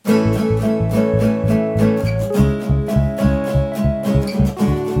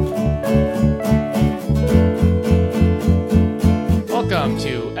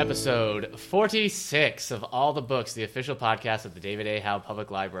episode 46 of All the Books, the official podcast of the David A. Howe Public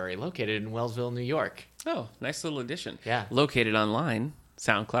Library, located in Wellsville, New York. Oh, nice little addition. Yeah. Located online,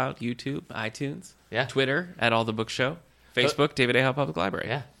 SoundCloud, YouTube, iTunes, Yeah. Twitter, at All the Book Show, Facebook, David A. Howe Public Library.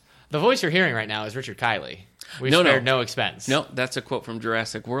 Yeah. The voice you're hearing right now is Richard Kiley. We No, spared no. no expense. No, that's a quote from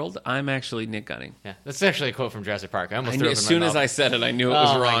Jurassic World. I'm actually Nick Gunning. Yeah, that's actually a quote from Jurassic Park. I almost threw it As in my soon as mouth. I said it, I knew it was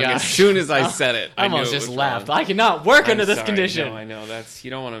Oh, my wrong. As gosh. soon as I said it, I I knew almost it just was laughed. wrong. I cannot work under I'm this sorry. condition. No, I know that's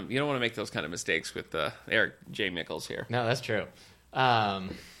you don't want to make those kind of mistakes with Eric J. Mickles here. No, that's true. I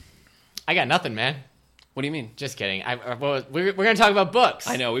got nothing, man. What do you mean? Just kidding. We're going to talk about books.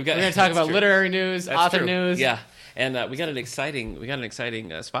 I know We're going to talk that's about true. literary news, That's author true. news. Yeah, and we got an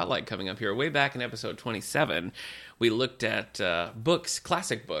exciting spotlight coming up here. Way back in episode 27, we looked at books,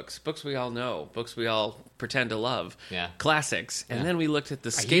 classic books we all know, books we all pretend to love, Yeah. classics, and then we looked at the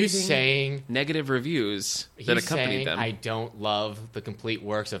Are you scathing saying negative reviews that he's accompanied saying them. I don't love the complete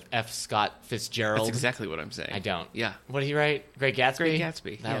works of F. Scott Fitzgerald? That's exactly what I'm saying. I don't. Yeah. What did he write? Great Gatsby? Great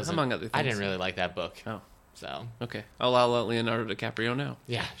Gatsby. That Yeah, was among other I things. didn't really like that book. Oh, So, okay. I'll let Leonardo DiCaprio know.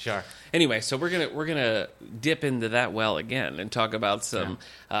 yeah, sure. Anyway, so we're gonna dip into that well again and talk about some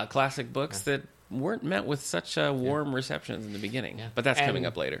classic books that weren't met with such warm receptions in the beginning. Yeah. But that's And- coming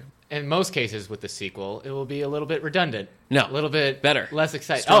up later. In most cases with the sequel, it will be a little bit redundant. No. A little bit Better. less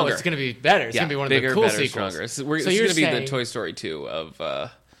exciting. Stronger. Oh, it's going to be better. It's going to be one of bigger, the cool better, sequels. stronger. It's So going you're to be the saying- Toy Story 2 of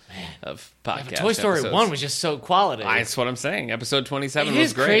podcast. But Toy Story episodes. 1 was just so quality. That's what I'm saying. Episode 27 It was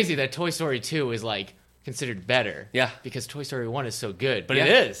is great. crazy that Toy Story 2 is like considered better. Yeah. Because Toy Story 1 is so good. But Yeah.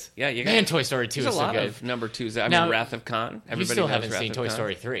 it is. Yeah, you Man, got- Toy Story 2 There's is a so lot good. of number twos. I Now, mean, Wrath of Khan. You Everybody still knows haven't Wrath seen of Toy Khan.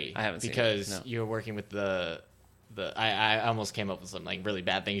 Story 3. I haven't seen it, because no. you're working with the I almost came up with some like really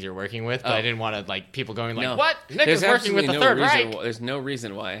bad things you're working with, but Oh. I didn't want to like people going like, No. "What? Nick There's is working with the absolutely Third no reason Reich." why- there's no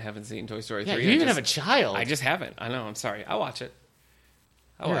reason why I haven't seen Toy Story 3. Yeah, you even have a child. I just haven't. I know. I'm sorry. I'll watch it.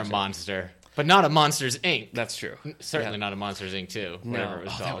 You're a monster, but not a Monsters Inc. That's true. Certainly Yeah. not a Monsters Inc. 2, whatever No, it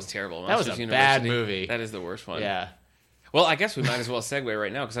was oh, called. that was terrible. That was Monsters a bad University. movie. That is the worst one. Yeah. Well, I guess we might as well segue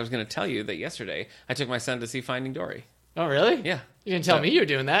right now because I was going to tell you that yesterday I took my son to see Finding Dory. Oh, really? Yeah. You didn't tell So- me you were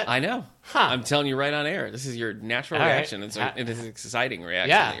doing that. I know. Huh. I'm telling you right on air. This is your natural All right. reaction. It is an exciting reaction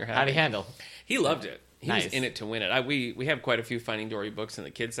that you're yeah. having. How'd he handle? He loved it. He Nice. was in it to win it. We have quite a few Finding Dory books in the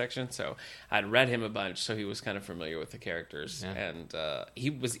kids section, so I'd read him a bunch, so he was kind of familiar with the characters, Yeah. and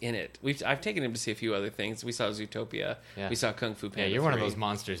he was in it. I've taken him to see a few other things. We saw Zootopia. Yeah. We saw Kung Fu Panda. Yeah, you're one of 3. those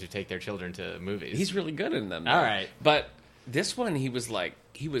monsters who take their children to movies. He's really good in them. All though. right. But this one, he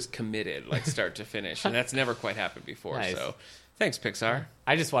was committed, like start to finish, and that's never quite happened before. Nice. So, thanks, Pixar.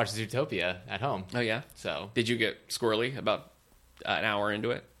 I just watched Zootopia at home, Oh yeah. so Did you get squirrely about an hour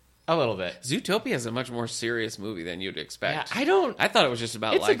into it? a little bit. Zootopia is a much more serious movie than you'd Yeah, expect. I don't. I thought it was just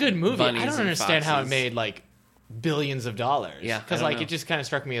about It's like a good movie. I bunnies don't and understand how it foxes. made like billions of dollars. Yeah, I because don't like know. it just kind of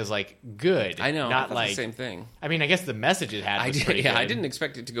struck me as like good. I know, not I like the same thing. I mean, I guess the message it had was pretty good. I didn't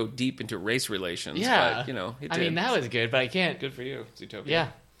expect it to go deep into race relations. Yeah, but, you know, it I did. mean, that was good, but I can't. good for you, Zootopia. Yeah.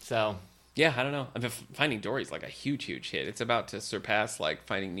 So yeah. I don't know. I mean, Finding Dory's like a huge hit. It's about to surpass like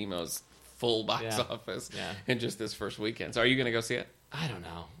Finding Nemo's full box Yeah. office Yeah. in just this first weekend. So, are you going to go see it? I don't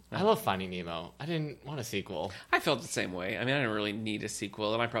know. I love Finding Nemo. I didn't want a sequel. I felt the same way. I mean, I didn't really need a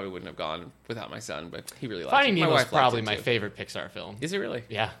sequel, and I probably wouldn't have gone without my son, but he really liked Finding it. My Nemo is wife liked probably it, my too. favorite Pixar film. Is it really?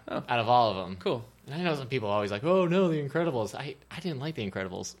 Yeah, Oh. out of all of them. Cool. And I know some people are always like, "Oh no, The Incredibles." I didn't like The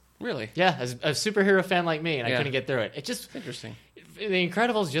Incredibles. Really? Yeah, as a superhero fan like me, and I Yeah. couldn't get through it. It just Interesting. The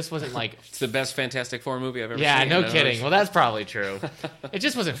Incredibles just wasn't like. It's the best Fantastic Four movie I've ever Yeah, seen. no I don't know. kidding. Well, that's probably true. It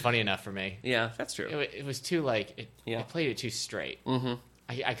just wasn't funny enough for me. Yeah, that's true. It was too like it. Yeah. It played it too straight. Mm-hmm.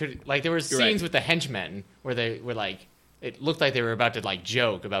 I could like there were You're scenes right. with the henchmen where they were like it looked like they were about to like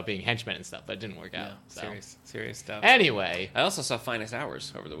joke about being henchmen and stuff, but it didn't work out. So. Serious stuff. Anyway, I also saw Finest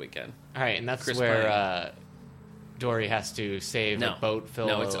Hours over the weekend. all right, and that's Chris where Dory has to save a boat filled.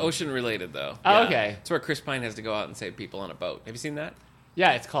 No, it's ocean related though. Oh, okay. It's where Chris Pine has to go out and save people on a boat. Have you seen that?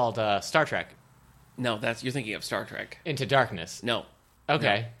 Yeah, it's called Star Trek No, you're thinking of Star Trek. Into Darkness. No,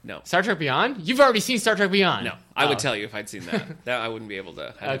 Okay. No. Star Trek Beyond? You've already seen Star Trek Beyond. no. I would Oh. tell you if I'd seen that. That I wouldn't be able to.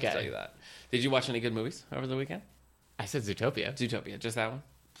 I'd have to Okay. tell you that. Did you watch any good movies over the weekend? I said Zootopia. Zootopia, just that one.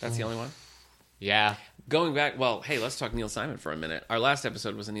 That's the only one. Yeah. Going back, well, hey, let's talk Neil Simon for a minute. Our last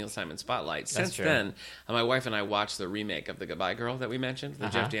episode was a Neil Simon spotlight. Since true. then, my wife and I watched the remake of The Goodbye Girl that we mentioned, the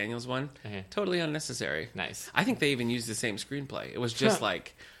Uh-huh. Jeff Daniels one. Okay. Totally unnecessary. Nice. I think they even used the same screenplay. It was just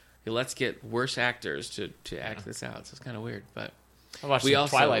like, let's get worse actors to act this out. So it's kind of weird, but I watched we the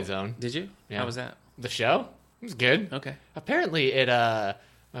also Twilight Zone. Did you? Yeah. How was that? The show? It was good. Okay, Apparently it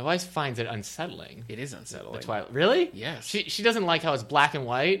my wife finds it unsettling. it is The unsettling. Twilight. Really? Yes. She doesn't like how it's black and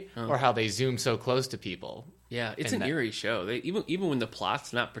white or how they zoom so close to people. Yeah, it's And an eerie show. They even when the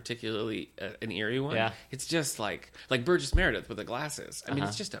plot's not particularly an eerie one, Yeah. it's just like Burgess Meredith with the glasses. I mean,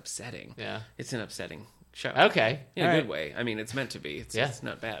 it's just upsetting. Yeah. It's an upsetting show. Okay. In a All good right. way. I mean, it's meant to be. It's, Yeah. it's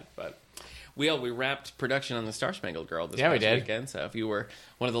not bad, but we wrapped production on the Star Spangled Girl this Yeah, we past did. weekend. So if you were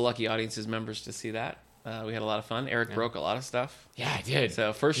one of the lucky audience's members to see that, we had a lot of fun. Eric broke a lot of stuff. Yeah, I did.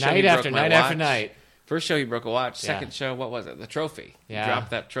 So first show night he after broke my night after watch. night. First show, you broke a watch. Yeah. Second show, what was it? The trophy. Yeah. You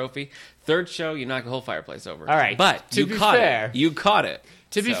dropped that trophy. Third show, you knocked the whole fireplace over. All right. But To you be caught fair- it. You caught it.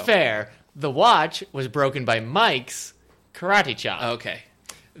 To be So- fair, the watch was broken by Mike's karate chop. Okay.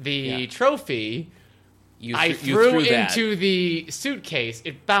 The Yeah. trophy, You I you threw that. into the suitcase.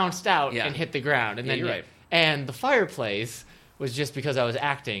 It bounced out Yeah. and hit the ground. And Yeah, then you're right. And the fireplace was just because I was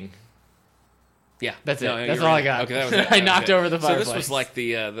acting. Yeah, That's it. No, That's you're all right. I got. Okay, that was it. I That was knocked it. over the So this fireplace. was like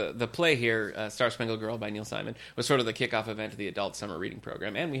the play here, Star Spangled Girl by Neil Simon, was sort of the kickoff event to the adult summer reading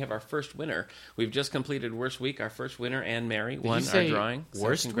program, and we have our first winner. We've just completed Worst Week. Our first winner, Anne Mary, won our say drawing. So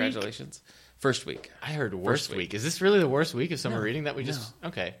Worst Week? congratulations. First week. I heard worst week. week. Is this really the worst week of summer reading that we just?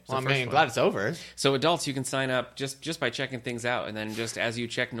 Okay. Well, I'm first being one. glad it's over. So adults, you can sign up just by checking things out, and then just as you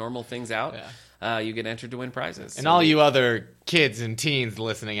check normal things out, you get entered to win prizes. And So all you other kids and teens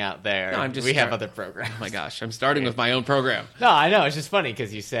listening out there, No, I'm just we have start- other programs. Oh my gosh, I'm starting with my own program. No, I know. It's just funny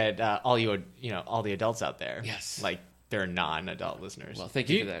because you said all the adults out there. Yes. Like they're non-adult listeners. Well, thank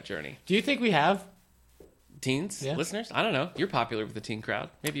Do you for that journey. Do you think we have? Teens, Yeah. listeners? I don't know. You're popular with the teen crowd.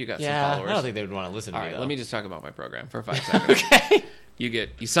 Maybe you got some Yeah, followers. I don't think they would want to listen All to right, me. let though. me just talk about my program for 5 seconds. Okay.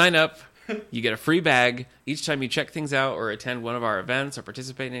 You sign up, you get a free bag. Each time you check things out or attend one of our events or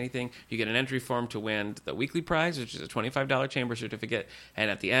participate in anything, you get an entry form to win the weekly prize, which is a $25 chamber certificate.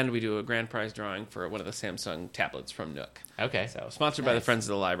 And at the end, we do a grand prize drawing for one of the Samsung tablets from Nook. Okay. So sponsored by the Nice. Friends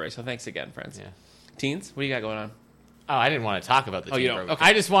of the Library. So thanks again, friends. Yeah. Teens, what do you got going on? Oh, I didn't want to talk about the. Oh, teen you don't? program. Okay.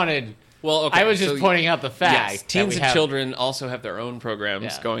 I just wanted. Well, okay. I was just so pointing out the fact. yes, that teens we and have- children also have their own programs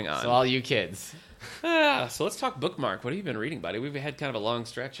yeah. going on. So all you kids. So let's talk bookmark. What have you been reading, buddy? We've had kind of a long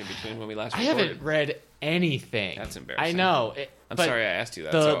stretch in between when we last I recorded. haven't read anything. That's embarrassing. I know. I'm but sorry I asked you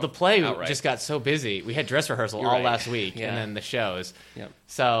that. The so the play outright. just got so busy. We had dress rehearsal You're all right. last week, Yeah. and then the shows. Yep.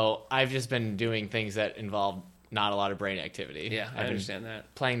 So I've just been doing things that involve not a lot of brain activity. Yeah, I've I been understand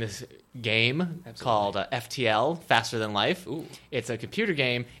that. playing this game Absolutely. called FTL, Faster Than Life. Ooh. It's a computer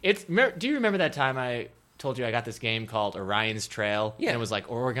game. Do you remember that time I told you I got this game called Orion's Trail? Yeah. And it was like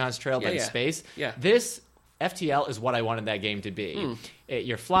Oregon's Trail, but in yeah. space? Yeah. This FTL is what I wanted that game to be.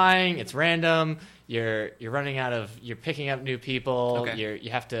 You're flying, it's random, you're picking up new people, Okay. you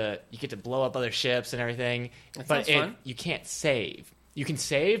get to blow up other ships and everything. That but sounds fun. you can't save. You can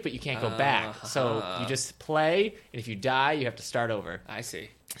save, but you can't go back. So you just play, and if you die, you have to start over. I see.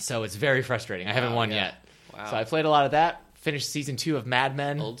 So it's very frustrating. I haven't Wow, won yeah. yet. Wow. So I played a lot of that. Finished season 2 of Mad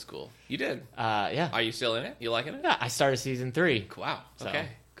Men. Old school. You did. Yeah. Are you still in it? You liking it? Yeah, I started season 3. Wow. So- Okay.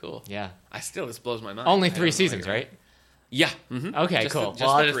 Cool. Yeah. This blows my mind. Only I don't 3 know seasons, how you're- right? Yeah. Mm-hmm. Okay, Just cool. The,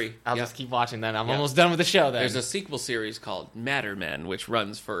 Well, just the 3. I'll Yeah. just keep watching then. I'm Yeah. almost done with the show then. There's a sequel series called Madder Men, which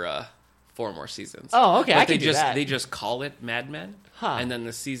runs for 4 more seasons. Oh, okay, But I can do that. They just call it Mad Men, Huh. and then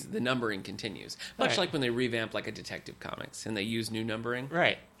the numbering continues. Much Right. like when they revamp like a Detective Comics and they use new numbering.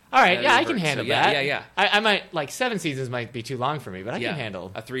 Right. All right. That Yeah, I it can works. handle So, yeah, that. yeah, yeah. I might, like, 7 seasons might be too long for me, but I Yeah. can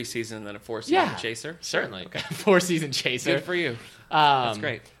handle. A 3-season and then a 4-season Yeah. chaser. Certainly. Okay. 4-season chaser. Good for you. That's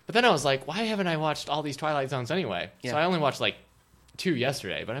great. But then I was like, why haven't I watched all these Twilight Zones anyway? Yeah. So I only watched like 2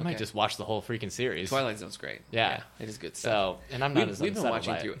 yesterday, but I might Okay. just watch the whole freaking series. Twilight Zone's great. Yeah. It is good stuff. So, and I'm not We've as been unsettled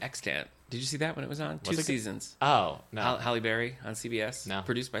watching by it. through Extant. Did you see that when it was on? Was 2 it good? seasons. Oh, no. Halle Berry on CBS. No.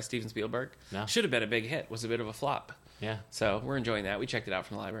 Produced by Steven Spielberg. No. Should have been a big hit. Was a bit of a flop. Yeah. So we're enjoying that. We checked it out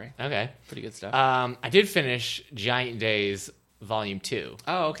from the library. Okay. Pretty good stuff. I did finish Giant Days Volume 2.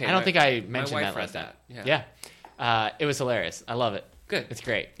 oh, okay. I don't think I my mentioned wife that read last time. that. Yeah. It was hilarious. I love it. Good. It's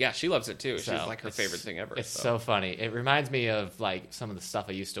great. Yeah, she loves it too. So, She's like her it's- favorite thing ever. It's so funny. It reminds me of like some of the stuff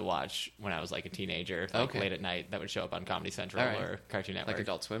I used to watch when I was like a teenager, like Okay. late at night that would show up on Comedy Central All right. or Cartoon Network. like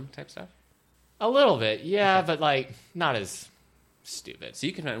Adult Swim type stuff. A little bit, yeah, but like not as stupid. So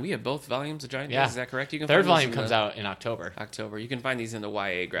you can find, we have both volumes of Giant Yeah. Days. Is that correct? You can Third find those volume in comes the out in October. October. You can find these in the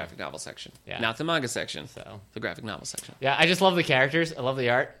YA graphic novel section. Yeah. Not the manga section. So The graphic novel section. yeah, I just love the characters. I love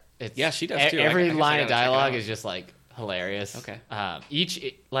the art. It's, Yeah, she does, too. I Every guess I line gotta of check it dialogue out. is just like hilarious. Okay.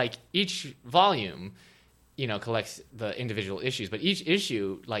 Each volume, collects the individual issues, but each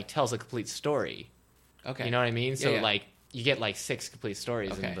issue like tells a complete story. Okay. You know what I mean? So Yeah, yeah. like you get like 6 complete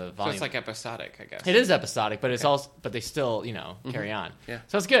stories Okay. in the So volume. it's like episodic, I guess. It is episodic, but it's also but they still carry on. Yeah.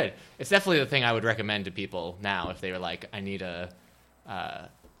 So it's good. It's definitely the thing I would recommend to people now if they were like, I need a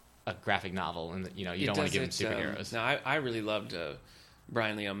graphic novel, and you don't want to give them superheroes. No, I really loved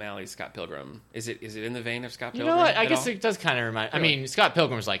Brian Lee O'Malley's Scott Pilgrim. Is it in the vein of Scott You Pilgrim? know what? I at guess all? it does kind of remind. Really? I mean, Scott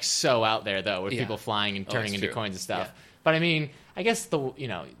Pilgrim's like so out there though, with Yeah. people flying and Oh, turning that's into true. coins and stuff. Yeah. But I mean, I guess the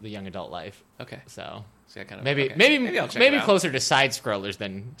young adult life. Okay. So So I kind of maybe okay. maybe I'll check it maybe out. closer to side scrollers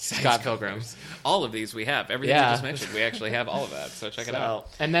than Scott Pilgrim. All of these we have. Everything Yeah. you just mentioned, we actually have all of that. So check it out.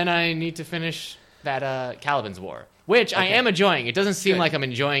 And then I need to finish that Caliban's War, which I Okay. am enjoying. It doesn't seem Good. like I'm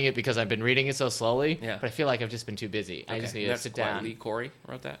enjoying it because I've been reading it so slowly. Yeah. But I feel like I've just been too busy. I just need to That's sit why down. Lee Corey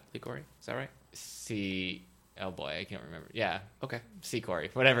wrote that. Lee Corey, is that right? See, oh boy, I can't remember. Yeah, Okay. C. Corey,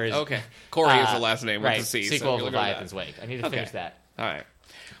 whatever. Is, Okay. Corey is the last name with right, the C. so Sequel of you'll go with Leviathan's that. Wake. I need to Okay. finish that. All right.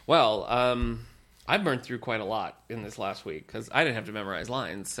 Well, I burned through quite a lot in this last week because I didn't have to memorize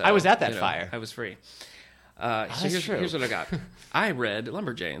lines. So, I was at that fire. I was free. So that's true. here's what I got. I read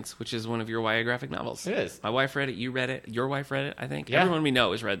Lumberjanes, which is one of your YA graphic novels. It is. My wife read it. You read it. Your wife read it, I think. Yeah. Everyone we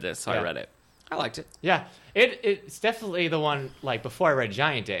know has read this, so I Yeah. read it. I liked it. Yeah, it's definitely the one. Like before I read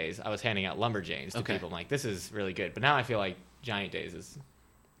Giant Days, I was handing out Lumberjanes to Okay. people. I'm like, this is really good. But now I feel like Giant Days is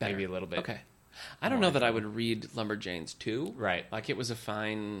Better. maybe a little bit. Okay. I don't know that I would read Lumberjanes 2. Right. Like it was a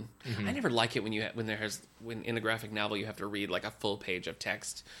fine. I never like it when when in a graphic novel you have to read like a full page of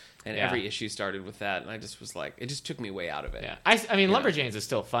text, and Yeah. every issue started with that, and I just was like, it just took me way out of it. Yeah, I mean, Lumberjanes is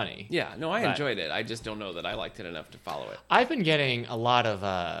still funny. Yeah, no, I But- enjoyed it. I just don't know that I liked it enough to follow it. I've been getting a lot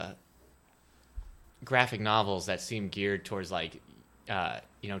of graphic novels that seem geared towards like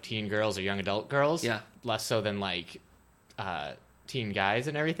teen girls or young adult girls. Yeah. Less so than like teen guys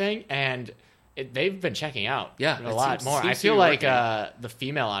and everything. And they've been checking out Yeah, a it lot seems- more. I seems to feel be like working. the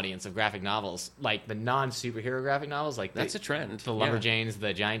female audience of graphic novels, like the non-superhero graphic novels, like That's a trend. the Yeah. Lumberjanes,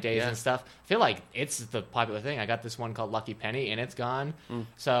 the Giant Days Yeah. and stuff. I feel like it's the popular thing. I got this one called Lucky Penny, and it's gone.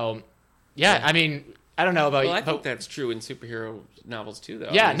 So, yeah, I mean, I don't know about Well, you. I think that's true in superhero novels too, though.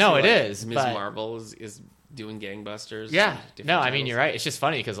 Yeah, I no, feel it like is, Ms. but- Marvel is doing gangbusters. Yeah. and different No, I mean, titles. you're right. It's just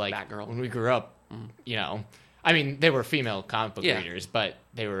funny because, like, Batgirl. when we grew up, I mean, they were female comic book Yeah. readers, but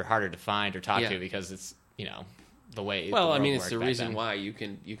they were harder to find or talk Yeah. to because it's, the way. Well, the I mean, world it's the worked back reason then. why you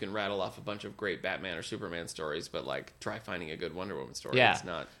can rattle off a bunch of great Batman or Superman stories, but like try finding a good Wonder Woman story. Yeah. It's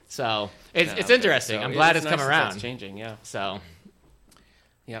not. So it's not it's out there. interesting. So I'm glad it's nice come that around. That's changing. Yeah. So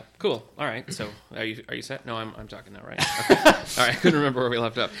Yeah. Cool. All right. So are you set? No, I'm talking now, right? Okay. All right. I couldn't remember where we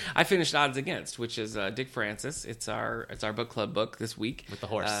left up. I finished Odds Against, which is Dick Francis. It's our book club book this week With the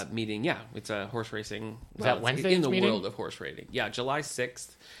horse. meeting. Yeah, it's a horse racing. Is that it's Wednesday in the meeting? world of horse racing? Yeah, July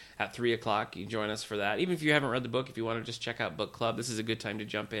 6th. At 3:00, you join us for that. Even if you haven't read the book, if you want to just check out book club, this is a good time to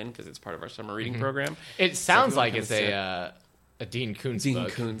jump in because it's part of our summer reading program. it sounds wanna like kinda it's sit- a Dean Koontz Dean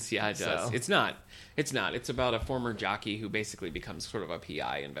book. Koontz, yeah, it does. So- It's not. It's about a former jockey who basically becomes sort of a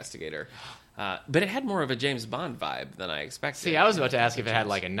PI investigator. But it had more of a James Bond vibe than I expected. See, I was about to ask if it had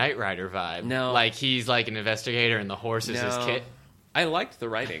like a Knight Rider vibe. No. Like he's like an investigator and the horse is his No. kit. I liked the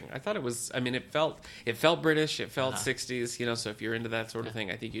writing. I thought it was. I mean, it felt British. It felt 60s. So if you're into that sort of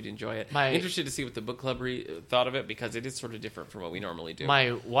thing, I think you'd enjoy it. Interested to see what the book club thought of it because it is sort of different from what we normally do.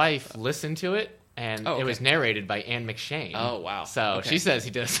 My wife listened to it, and Oh, okay. it was narrated by Anne McShane. Oh, wow. So Okay. she says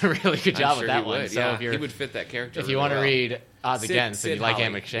he does a really good job I'm sure with that he one. would. So Yeah, if you're he would fit that character. if you really want to well. read Odds Against and you like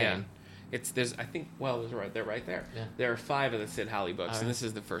Anne Holly, McShane, yeah. There's I think they're right there. Yeah. There are 5 of the Sid Holly books, All right. and this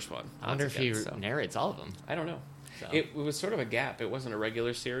is the first one. I wonder Odds if he Against, so. narrates all of them. I don't know. So. It was sort of a gap. It wasn't a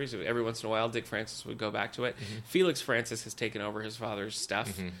regular series. Every once in a while, Dick Francis would go back to it. Mm-hmm. Felix Francis has taken over his father's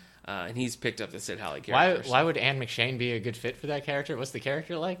stuff, and he's picked up the Sid Holly Why character. why would Anne McShane be a good fit for that character? What's the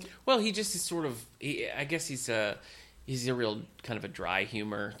character like? Well, he just is sort of. I guess he's a real kind of a dry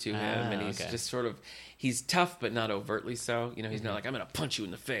humor to him, and he's okay. just sort of. He's tough, but not overtly so. He's not like I'm going to punch you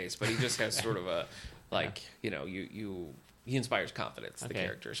in the face, but he just has sort of a He inspires confidence, the Okay.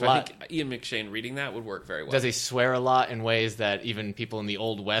 character. So I think Ian McShane reading that would work very well. Does he swear a lot in ways that even people in the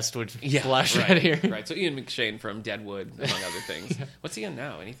Old West would blush at right, hearing? right. So Ian McShane from Deadwood, among other things. What's he in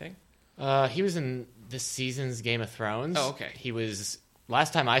now? Anything? He was in this season's Game of Thrones. Oh, okay. He was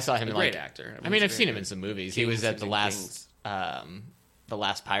last time I saw him. A in great like, actor. I mean, I've he's seen very him in some movies. Kings he was at and the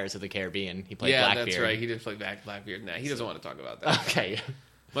last Pirates of the Caribbean. He played Yeah, Blackbeard. that's right. He did play Blackbeard. Nah, he doesn't want to talk about that. Okay.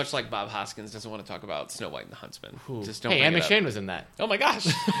 Much like Bob Hoskins doesn't want to talk about Snow White and the Huntsman. Ooh. Just don't Hey, bring Anne it up. McShane was in that. Oh my gosh,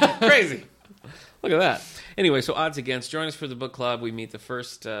 crazy! Look at that. Anyway, so Odds Against. Join us for the book club. We meet the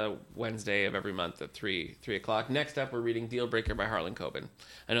first Wednesday of every month at 3:00. Next up, we're reading Deal Breaker by Harlan Coben,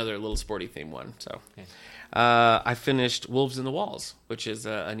 another little sporty theme one. So, I finished Wolves in the Walls, which is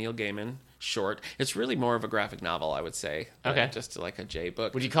a Neil Gaiman short. It's really more of a graphic novel, I would say. Okay. Just like a J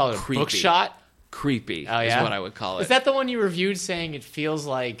book. Would you call it a Creepy. book shot? Creepy Oh, is yeah? what I would call it. Is that the one you reviewed saying it feels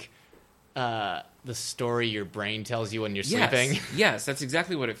like the story your brain tells you when you're Yes. sleeping. Yes, that's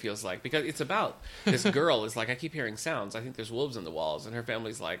exactly what it feels like. Because it's about this girl is like, I keep hearing sounds. I think there's wolves in the walls. And her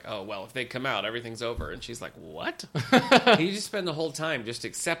family's like, oh, well, if they come out, everything's over. And she's like, what? And you just spend the whole time just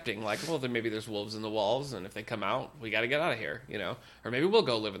accepting, like, well, then maybe there's wolves in the walls. And if they come out, we got to get out of here, you know? Or maybe we'll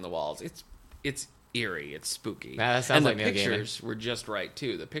go live in the walls. It's eerie. It's spooky. That sounds and like the Neil Gaiman. pictures were just right,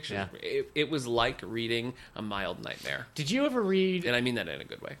 too. The pictures, it was like reading a mild nightmare. Did you ever read... And I mean that in a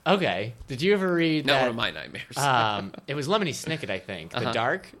good way. Okay. Did you ever read Not that... one of my nightmares. It was Lemony Snicket, I think. The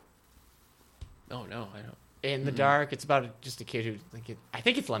Dark. Oh, no, I don't. In the Dark, it's about just a kid who... I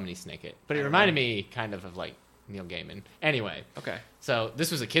think it's Lemony Snicket. But it reminded me kind of like Neil Gaiman. Anyway. Okay. So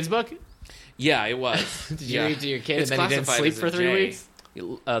this was a kid's book? Yeah, it was. Did you read to your kid It's and then you didn't classified sleep as for a 3 J. weeks?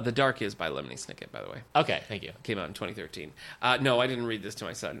 The Dark is by Lemony Snicket, by the way. Okay, thank you. Came out in 2013. No, I didn't read this to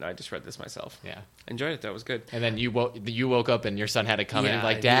my son. I just read this myself. Yeah. Enjoyed it, though. It was good. And then you woke up and your son had to come in and be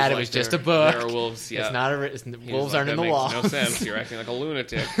like, and Dad, he it was like, just a book. There are wolves, yeah. It's not a... wolves aren't in the "That wall. makes no sense. You're acting like a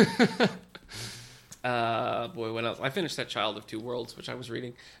lunatic. Boy, what else? I finished that Child of Two Worlds, which I was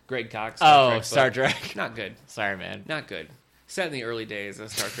reading. Greg Cox. Star Trek. Not good. Sorry, man. Not good. Set in the early days of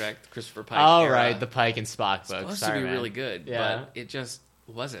Star Trek, Christopher Pike Oh, era. right. The Pike and Spock book. Supposed Sorry, to be man. really good, Yeah. but it just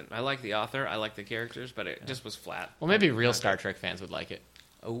wasn't. I like the author, I like the characters, but it just was flat. Well, maybe real Star Trek fans would like it.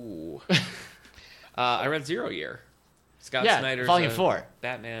 Oh. I read Zero Year. Scott Yeah, Snyder's Volume 4.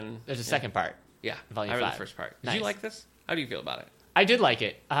 Batman. There's a second part. Yeah, Volume I read 5. the first part. Did Nice. you like this? How do you feel about it? I did like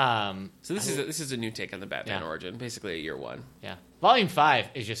it. So this is a new take on the Batman Yeah. origin, basically a year one. Yeah. Volume 5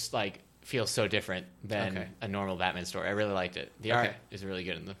 is just like feels so different than Okay. a normal Batman story. I really liked it. The art is really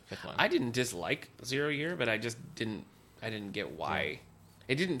good in the fifth one. I didn't dislike Zero Year, but I just didn't get why.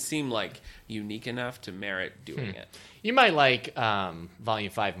 It didn't seem like unique enough to merit doing it. You might like Volume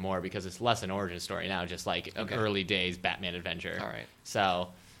 5 more because it's less an origin story now, just like an Okay. early days Batman adventure. All right. So,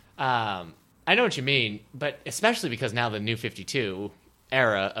 I know what you mean, but especially because now the New 52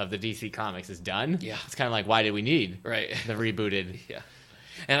 era of the DC Comics is done. Yeah. It's kind of like, why did we need Right. the rebooted? Yeah.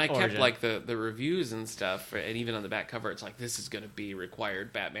 And I kept Origin. like the reviews and stuff, and even on the back cover, it's like, this is going to be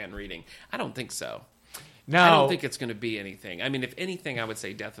required Batman reading. I don't think so. No. I don't think it's going to be anything. I mean, if anything, I would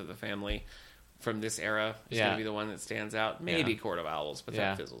say Death of the Family from this era is going Yeah. to be the one that stands out. Maybe Yeah. Court of Owls, but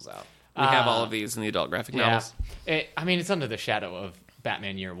Yeah. that fizzles out. We have all of these in the adult graphic novels. I mean, it's under the shadow of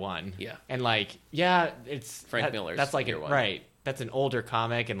Batman Year One. Yeah. And like, it's Frank Miller's That's like Year One. right. That's an older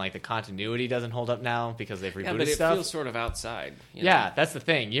comic, and like the continuity doesn't hold up now because they've rebooted Yeah, but it stuff. feels sort of outside. You Yeah, know? that's the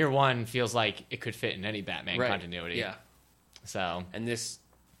thing. Year One feels like it could fit in any Batman Right. continuity. Yeah. So And this,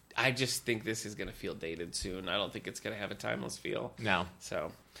 I just think this is going to feel dated soon. I don't think it's going to have a timeless feel. no.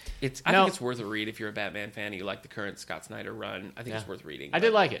 So, I think it's worth a read if you're a Batman fan and you like the current Scott Snyder run. I think it's worth reading. I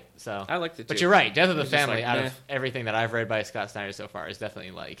did like it. So I liked it But too. you're right. Death of the It was just Family, like, out meh. of everything that I've read by Scott Snyder so far, is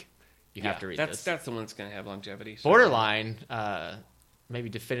definitely like you have to read this. That's the one that's going to have longevity. So. Borderline, maybe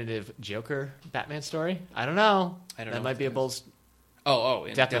definitive Joker Batman story. I don't know. I don't that know might what be a that bold.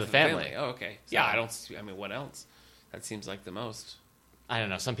 In Death of the Family. Oh, okay. So- Yeah, I don't. I mean, what else? That seems like the most. I don't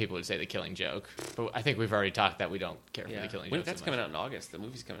know. Some people would say the Killing Joke, but I think we've already talked that we don't care for Yeah, the Killing When- Joke. that's so coming much. out in August. The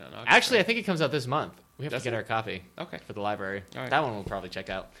movie's coming out in August. Actually, I right? think it comes out this month. We have Does to get it? our copy. Okay. For the library. All right. That one we'll probably check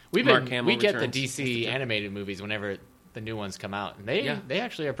out. Mark Hamill We get the returns as the DC Joker. animated movies whenever the new ones come out, and Yeah. they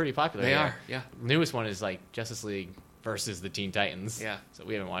actually are pretty popular. They here. are, yeah. Newest one is like Justice League versus the Teen Titans. Yeah. So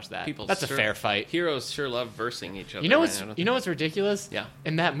we haven't watched that. People That's sure- a fair fight. Heroes sure love versing each other. You know man. what's I don't you know what's ridiculous? Yeah.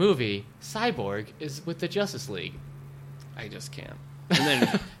 In that movie, Cyborg is with the Justice League. I just can't. And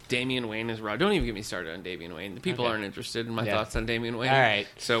then Damian Wayne is raw. Don't even get me started on Damian Wayne. The people Okay. aren't interested in my Yeah. thoughts on Damian Wayne. All right.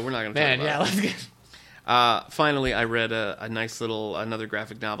 So we're not going to talk Man, about yeah, it. let's get. Finally, I read a nice little, another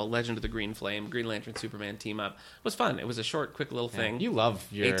graphic novel, Legend of the Green Flame, Green Lantern, Superman team up. It was fun. It was a short, quick little thing. You love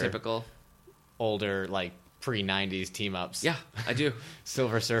your Atypical. older, like pre-90s team ups. Yeah, I do.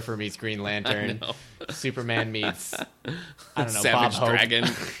 Silver Surfer meets Green Lantern. know. Superman meets I don't know Savage Bob Hope. Dragon.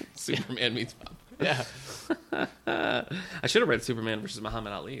 Superman meets Bob. Yeah. I should have read Superman versus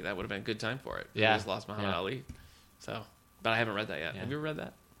Muhammad Ali. That would have been a good time for it. Yeah. He just lost Muhammad Yeah. Ali. So, but I haven't read that yet. Yeah. Have you ever read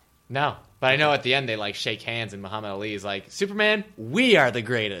that? No, but I know at the end they like shake hands and Muhammad Ali is like, Superman, we are the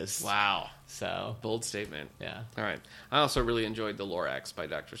greatest. Wow. So Bold statement. yeah. All right. I also really enjoyed The Lorax by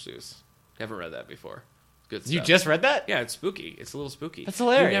Dr. Seuss. Haven't read that before. Good stuff. You just read that? Yeah, it's spooky. It's a little spooky. That's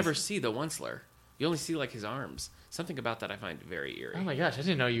hilarious. You never see the Onceler. You only see like his arms. Something about that I find very eerie. Oh my gosh, I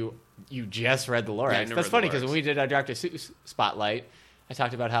didn't know you just read the Lorax. Yeah, I never That's read funny the because Lorax. when we did our Dr. Seuss spotlight, I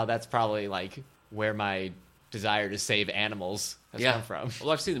talked about how that's probably like where my desire to save animals has come from. Well,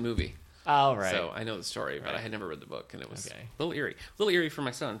 I've seen the movie. Oh, right. So I know the story, but Right. I had never read the book, and it was Okay. a little eerie for my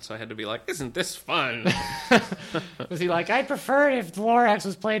son. So I had to be like, "Isn't this fun?" Was he like, I'd prefer it if Lorax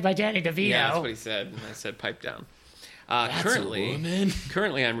was played by Danny DeVito? Yeah, that's what he said. And I said, "Pipe down." That's Currently, a woman.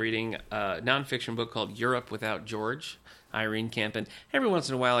 currently, I'm reading a nonfiction book called Europe Without George, Irene Campen. Every once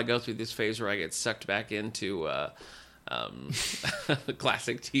in a while, I go through this phase where I get sucked back into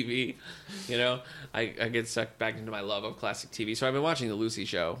classic TV. You know, I get sucked back into my love of classic TV. So I've been watching The Lucy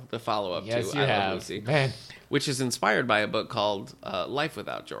Show, the follow-up Yes, to you I have. Love Lucy, Man. which is inspired by a book called Life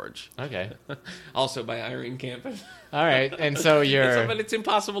Without George, Okay. also by Irene Campen. All right. And so you're... But it's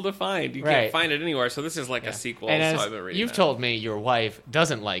impossible to find. You Right. can't find it anywhere. So this is like a sequel. And so as I've been reading you've that. told me, your wife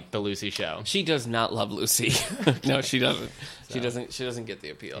doesn't like The Lucy Show. She does not love Lucy. No, she doesn't. So. She doesn't get the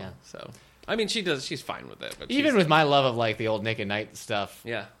appeal. Yeah. So I mean, she does. She's fine with it. But Even with my love of like the old Nick at Night stuff,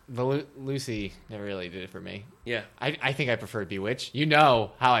 yeah, the Lucy never really did it for me. yeah, I think I prefer Bewitched. You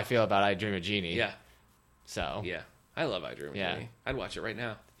know how I feel about I Dream of Jeannie. yeah, So yeah. I love I Dream of Yeah. Jeannie. I'd watch it right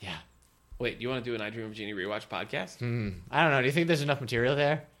now. yeah. Wait, you want to do an I Dream of Jeannie rewatch podcast? I don't know. Do you think there's enough material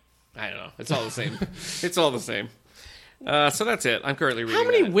there? I don't know. It's all the same. It's all the same. So that's it. I'm currently reading. How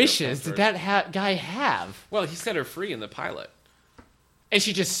many that. wishes did that guy have? Well, he set her free in the pilot. And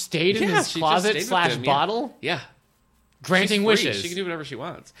she just stayed in Yeah, his she just closet stayed with slash him, yeah. bottle, Yeah, granting She's free. wishes. She can do whatever she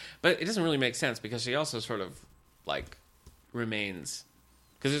wants. But it doesn't really make sense because she also sort of like remains,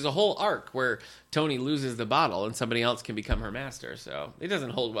 because there's a whole arc where Tony loses the bottle and somebody else can become her master. So it doesn't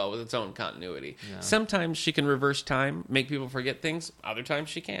hold well with its own continuity. No. Sometimes she can reverse time, make people forget things. Other times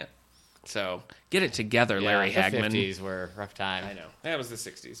she can't. So get it together, Larry the Hagman. 50s were a rough time. I know that was the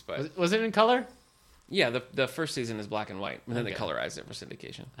 60s, but Was it in color? yeah, the first season is black and white, and then they Okay. colorized it for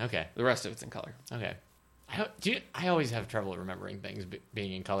syndication. Okay. The rest of it's in color. Okay. I always have trouble remembering things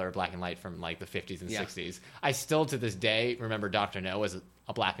being in color, black and white from like the 50s and Yeah. 60s. I still to this day remember Dr. No as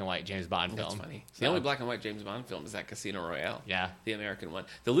a black and white James Bond film. That's funny. So, The only black and white James Bond film is that Casino Royale. Yeah. The American one.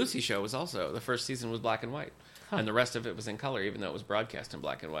 The Lucy Show was also, the first season was black and white. And the rest of it was in color, even though it was broadcast in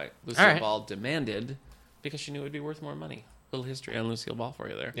black and white. Lucille All right. Ball demanded, because she knew it would be worth more money. Little history on Lucille Ball for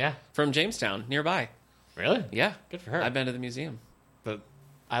you there. Yeah. From Jamestown, nearby. Really? Yeah. Good for her. I've been to the museum. The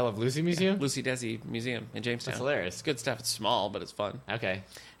I Love Lucy Museum? Lucy Desi Museum in Jamestown. That's hilarious. It's good stuff. It's small, but it's fun. Okay.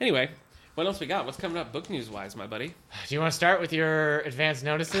 Anyway, what else we got? What's coming up book news-wise, my buddy? Do you want to start with your advance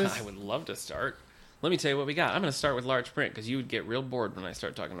notices? I would love to start. Let me tell you what we got. I'm going to start with large print because you would get real bored when I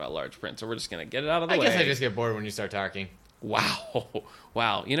start talking about large print. So we're just going to get it out of the I way. guess I just get bored when you start talking. Wow.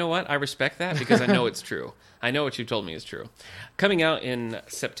 Wow. You know what? I respect that because I know it's true. I know what you told me is true. Coming out in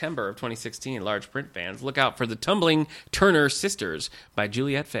September of 2016, large print fans, look out for The Tumbling Turner Sisters by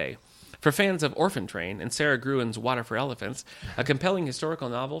Juliette Fay. For fans of Orphan Train and Sarah Gruen's Water for Elephants, a compelling historical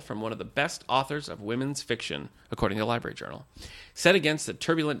novel from one of the best authors of women's fiction, according to Library Journal. Set against the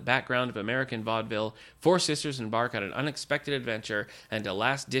turbulent background of American vaudeville, four sisters embark on an unexpected adventure and a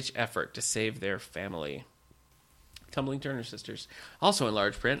last-ditch effort to save their family. Tumbling Turner Sisters. Also in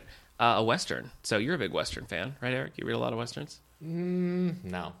large print, a Western. So you're a big Western fan, right, Eric? You read a lot of Westerns?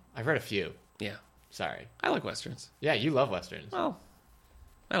 No. I've read a few. Yeah. Sorry. I like Westerns. Yeah, you love Westerns. Well,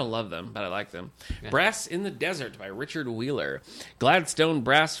 I don't love them, but I like them. Brass in the Desert by Richard Wheeler. Gladstone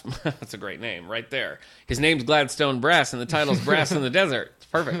Brass. That's a great name right there. His name's Gladstone Brass, and the title's Brass in the Desert. It's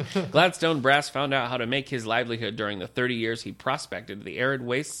perfect. Gladstone Brass found out how to make his livelihood during the 30 years he prospected the arid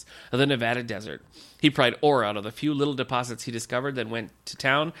wastes of the Nevada desert. He pried ore out of the few little deposits he discovered, then went to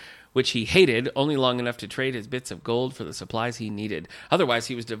town, which he hated, only long enough to trade his bits of gold for the supplies he needed. Otherwise,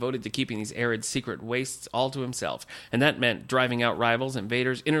 he was devoted to keeping these arid secret wastes all to himself, and that meant driving out rivals,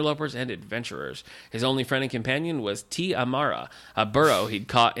 invaders, interlopers, and adventurers. His only friend and companion was T. Amara, a burro he'd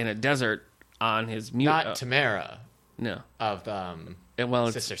caught in a desert on his mule. Not Tamara No. of Well,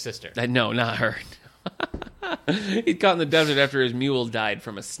 it's, Sister. no, not her. He'd caught in the desert after his mule died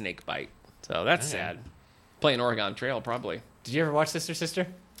from a snake bite. So that's sad. Playing Oregon Trail, probably. Did you ever watch Sister?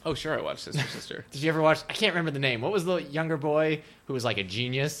 Oh, sure, I watched Sister. Did you ever watch? I can't remember the name. What was the younger boy who was like a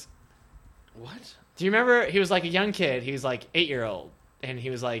genius? What? Do you remember? He was like a young kid. He was like 8-year-old, and he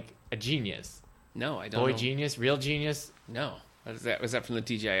was like a genius. No, I don't Boy know. genius, real genius. No. Was that from the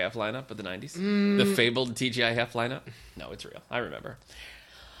TGIF lineup of the 90s? The fabled TGIF lineup? No, it's real. I remember.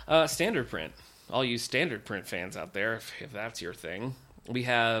 Standard print. All you standard print fans out there, if that's your thing. We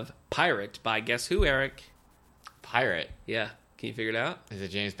have Pirate by guess who, Eric? Pirate. Yeah. Can you figure it out? Is it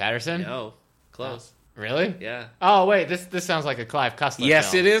James Patterson? No. Close. Really? Yeah. Oh wait, this sounds like a Clive Cussler.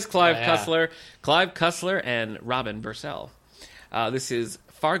 Yes, film. it is Clive Yeah. Cussler. Clive Cussler and Robin Bursell. This is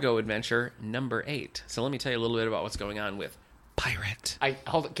Fargo Adventure number 8. So let me tell you a little bit about what's going on with Pirate.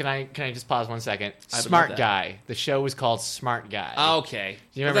 Can I just pause 1 second? I would love Smart that. Guy. The show was called Smart Guy. Okay.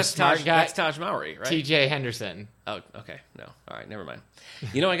 Do you remember that's Smart Taj, Guy? That's Taj Mowry, right? T.J. Henderson. Oh, okay. No. All right, never mind.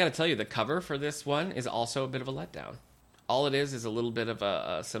 You know, I got to tell you, the cover for this one is also a bit of a letdown. All it is a little bit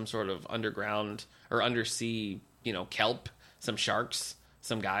of some sort of underground or undersea, kelp, some sharks,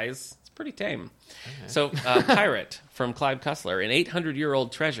 some guys. It's pretty tame. Okay. So, Pirate from Clive Cussler, an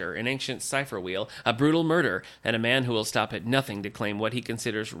 800-year-old treasure, an ancient cipher wheel, a brutal murder, and a man who will stop at nothing to claim what he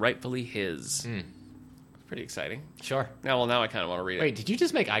considers rightfully his. Pretty exciting. Sure. Now I kind of want to read it. Wait, did you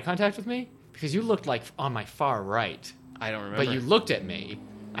just make eye contact with me? Because you looked like on my far right. I don't remember. But you looked at me.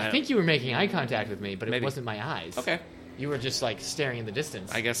 I think you were making eye contact with me, but it wasn't my eyes. Okay. You were just like staring in the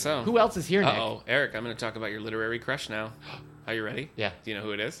distance. I guess so. Who else is here, Nick? Uh-oh. Eric, I'm going to talk about your literary crush now. Are you ready? Yeah. Do you know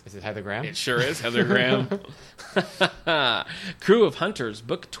who it is? Is it Heather Graham? It sure is Heather Graham. Crew of Hunters,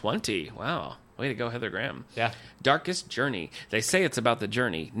 Book 20. Wow. Way to go, Heather Graham. Yeah. Darkest Journey. They say it's about the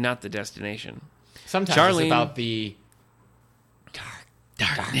journey, not the destination. Sometimes Charlene- it's about the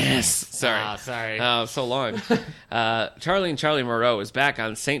Darkness. Sorry. Ah, sorry. Oh, so long. Charlie Moreau is back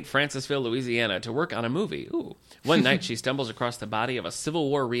on St. Francisville, Louisiana to work on a movie. Ooh. One night she stumbles across the body of a Civil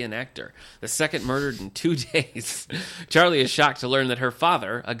War reenactor, the second murdered in 2 days. Charlie is shocked to learn that her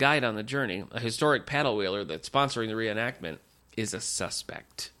father, a guide on the journey, a historic paddle wheeler that's sponsoring the reenactment, is a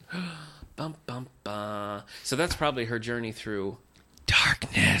suspect. Bum, bum, bum. So that's probably her journey through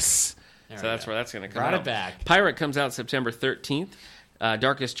darkness. So that's where that's going to come Brought out. it back. Pirate comes out September 13th.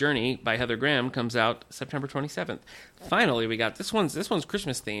 Darkest Journey by Heather Graham comes out September 27th. Finally, we got this one's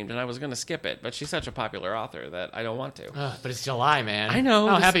Christmas themed, and I was going to skip it, but she's such a popular author that I don't want to. But it's July, man. I know.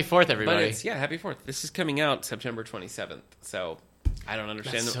 Oh, happy 4th, everybody. But happy 4th. This is coming out September 27th. So I don't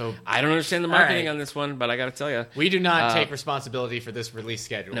understand I don't understand the marketing right. on this one, but I got to tell you, we do not take responsibility for this release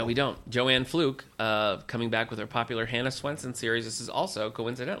schedule. no, we don't. Joanne Fluke coming back with her popular Hannah Swenson series. This is also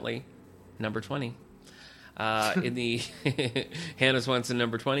coincidentally number 20. In the Hannah Swenson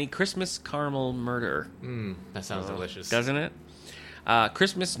number 20, Christmas Caramel Murder. That sounds delicious. Doesn't it?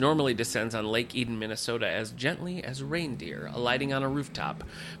 Christmas normally descends on Lake Eden, Minnesota as gently as reindeer alighting on a rooftop.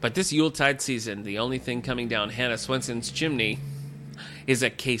 But this Yuletide season, the only thing coming down Hannah Swenson's chimney is a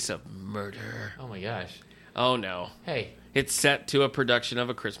case of murder. Oh, my gosh. Oh, no. Hey. It's set to a production of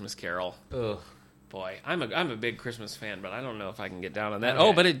A Christmas Carol. Ugh. Boy, I'm a big Christmas fan, but I don't know if I can get down on that. Okay.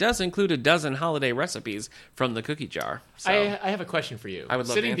 Oh, but it does include a dozen holiday recipes from the cookie jar. So. I have a question for you. I would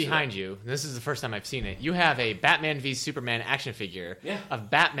love to Sitting answer behind that. you, this is the first time I've seen it, you have a Batman v Superman action figure Yeah. of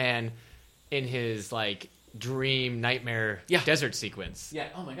Batman in his, like, dream nightmare desert sequence. Yeah.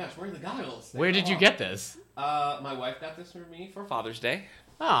 Oh my gosh, where are the goggles? Where did you get this? My wife got this for me for Father's Day,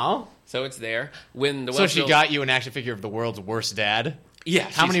 Oh. so it's there. When the So she Wellsville- got you an action figure of the world's worst dad? Yeah.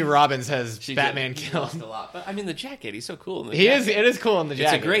 How many Robins has she Batman did. He killed? lost a lot, but I mean the jacket. He's so cool in the He jacket. is. It is cool in the It's a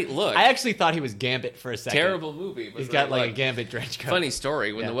jacket. great look. I actually thought he was Gambit for a second. Terrible movie. But He's great got like look. a Gambit trench coat. Funny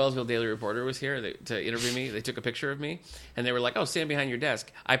story. When Yeah. the Wellsville Daily Reporter was here to interview me, they took a picture of me, and they were like, "Oh, stand behind your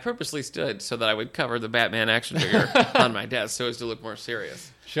desk." I purposely stood so that I would cover the Batman action figure on my desk, so as to look more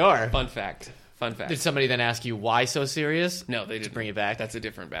serious. Sure. Fun fact. Fun fact. Did somebody then ask you why so serious? No, they didn't bring it back? That's a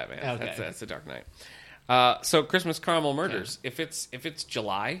different Batman. Okay. That's the Dark Knight. So Christmas Caramel Murders. Okay. If it's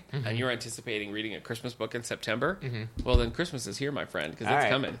July and you're anticipating reading a Christmas book in September, well then Christmas is here, my friend, because All it's right.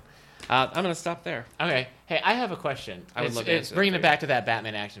 coming. I'm going to stop there. Okay. Hey, I have a question. I would It's- love to It's answer that bringing for it you. back to that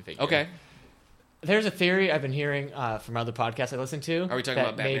Batman action figure. Okay. There's a theory I've been hearing from other podcasts I listen to. Are we talking that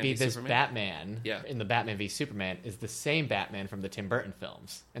about Batman maybe v this Superman? Batman Yeah. in the Batman v Superman is the same Batman from the Tim Burton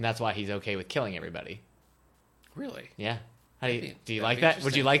films, and that's why he's okay with killing everybody. Really? Yeah. Do you that'd like be that? Would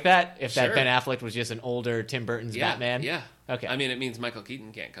interesting. you like that if Sure. that Ben Affleck was just an older Tim Burton's Batman? Yeah. Okay. I mean, it means Michael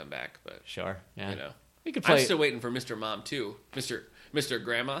Keaton can't come back, but Sure. Yeah. you know, We could I'm play. still waiting for Mr. Mom too, Mr.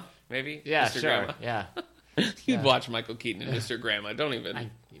 Grandma, maybe. Yeah. Mr. Sure. Grandma. Yeah. You'd watch Michael Keaton and Mr. Grandma. Don't even.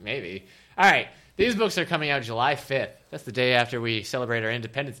 Maybe. All right. These books are coming out July 5th. That's the day after we celebrate our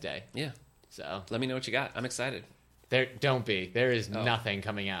Independence Day. Yeah. So Let me know what you got. I'm excited. don't be. There is nothing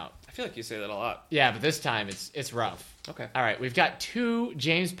coming out. I feel like you say that a lot. Yeah, but this time it's rough. Okay. All right, we've got 2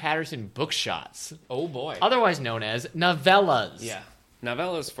 James Patterson book shots, Oh boy. otherwise known as novellas. Yeah.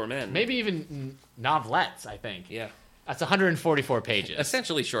 Novellas for men. Maybe even novelettes, I think. Yeah. That's 144 pages.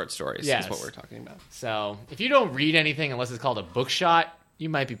 Essentially short stories Yes. is what we're talking about. So if you don't read anything unless it's called a book shot, you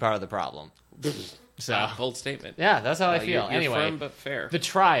might be part of the problem. So Bold statement. yeah, that's how I feel. You're Anyway, firm but fair. The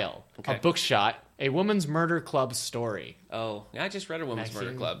Trial, Okay. a book shot, a woman's murder club story. Oh, I just read a Women's Murder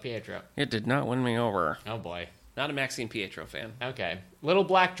Maxine Club. Pietro. It did not win me over. Oh boy. Not a Maxine Pietro fan. Okay. Little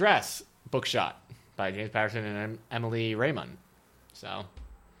Black Dress, book shot by James Patterson and Emily Raymond. So,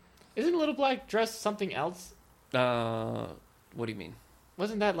 isn't Little Black Dress something else? What do you mean?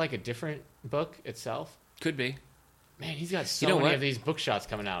 Wasn't that like a different book itself? Could be. Man, he's got so You know many what? of these bookshots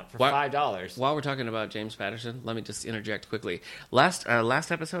coming out for Why- $5. While we're talking about James Patterson, let me just interject quickly. Last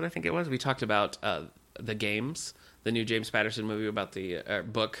episode, I think it was, we talked about The Games, the new James Patterson movie about the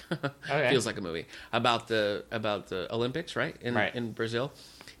book. Okay. Feels like a movie about the Olympics, right? Right. In Brazil.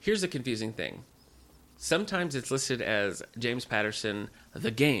 Here's the confusing thing. Sometimes it's listed as James Patterson, The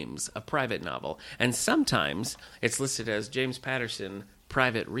Games, a private novel, and sometimes it's listed as James Patterson,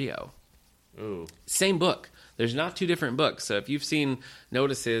 Private Rio. Ooh. Same book. There's not two different books. So if you've seen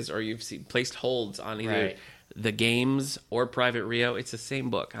notices or you've placed holds on either Right. The Games or Private Rio, it's the same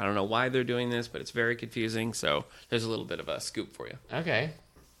book. I don't know why they're doing this, but it's very confusing. So there's a little bit of a scoop for you. Okay.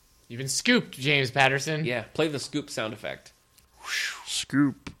 You've been scooped, James Patterson. Yeah, play the scoop sound effect.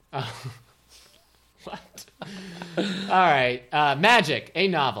 Scoop. What? All right. Magic, a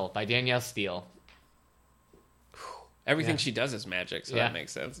novel by Danielle Steele. Everything Yeah. she does is magic, so Yeah. that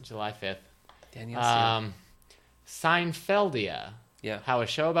makes sense. July 5th. Danielle Steele. Seinfeldia. Yeah. How a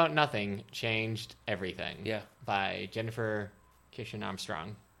Show About Nothing Changed Everything. Yeah. By Jennifer Kishin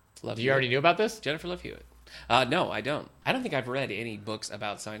Armstrong. Love Do you already knew about this? Jennifer Love Hewitt. No, I don't. I don't think I've read any books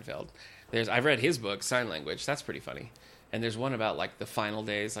about Seinfeld. I've read his book, Sign Language. That's pretty funny. And there's one about like the final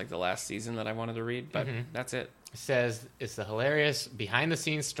days, like the last season that I wanted to read, but that's it. It says it's the hilarious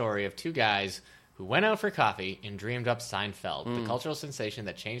behind-the-scenes story of two guys who went out for coffee and dreamed up Seinfeld, the cultural sensation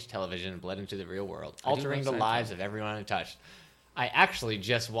that changed television and bled into the real world, altering the love Seinfeld. lives of everyone it touched. I actually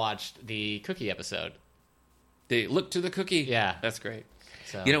just watched the Cookie episode. They look to the cookie. Yeah. That's great.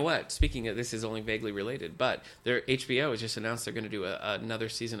 So You know what? Speaking of, this is only vaguely related, but their HBO has just announced they're going to do another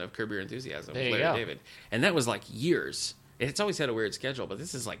season of Curb Your Enthusiasm There with you Larry go. David. And that was like years. It's always had a weird schedule, but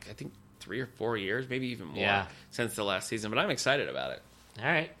this is like, I think 3 or 4 years, maybe even more Yeah. since the last season. But I'm excited about it. All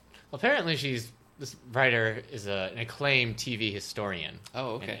right. Well, apparently this writer is an acclaimed TV historian.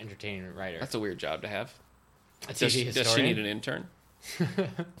 Oh, okay. An entertainment writer. That's a weird job to have. A Does TV historian? she need an intern?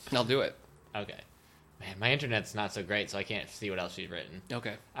 I'll do it. Okay. Man, my internet's not so great, so I can't see what else she's written.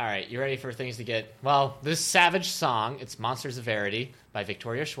 Okay. All right, you ready for things to get... Well, this Savage Song, it's Monsters of Verity by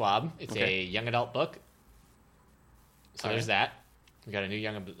Victoria Schwab. It's Okay. a young adult book. So All there's right. that. We got a new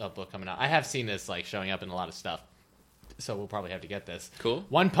young adult book coming out. I have seen this like showing up in a lot of stuff, so we'll probably have to get this. Cool.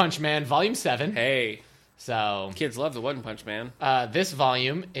 One Punch Man, Volume 7. Hey, So kids love the One Punch Man. this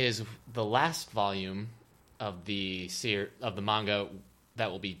volume is the last volume of the manga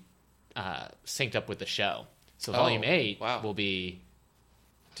that will be synced up with the show. So Volume 8 wow. will be...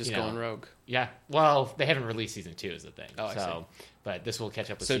 Just you know, going rogue. Yeah. Well, they haven't released season 2 is the thing. Oh, I see. But this will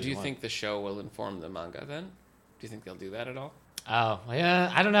catch up with So season do you 1. think the show will inform the manga then? Do you think they'll do that at all? Oh,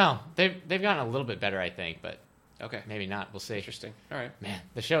 yeah, I don't know. They've gotten a little bit better, I think, but Okay. maybe not. We'll see. Interesting. All right. Man,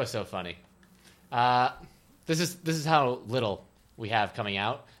 the show is so funny. This is how little we have coming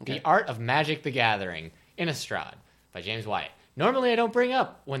out. Okay. The Art of Magic: The Gathering, Innistrad by James Wyatt. Normally, I don't bring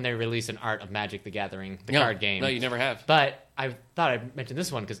up when they release an Art of Magic: The Gathering, the card game. No, you never have. But I thought I'd mention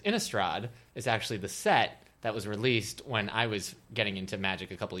this one because Innistrad is actually the set that was released when I was getting into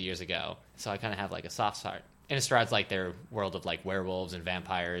Magic a couple of years ago. So I kind of have like a soft start. Innistrad's like their world of like werewolves and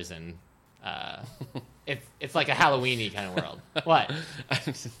vampires and it's like a Halloween-y kind of world. What?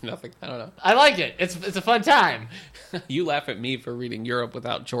 Nothing. I don't know. I like it. It's a fun time. You laugh at me for reading Europe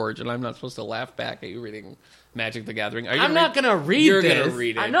Without George, and I'm not supposed to laugh back at you reading Magic the Gathering. Are you I'm not gonna read You're this. gonna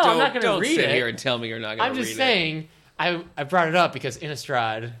read it. I know I'm not gonna don't read sit it. here and tell me you're not gonna I'm read just saying I brought it up because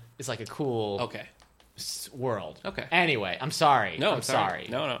Innistrad is like a cool it. Okay. world. Okay. Anyway, I'm sorry. No, I'm it's all sorry. right.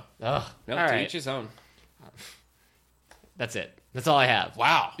 No. Ugh. No, All to right. each his own. That's it. That's all I have.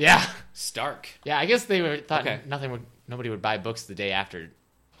 Wow. Yeah. Stark. Yeah, I guess they thought Okay. nobody would buy books the day after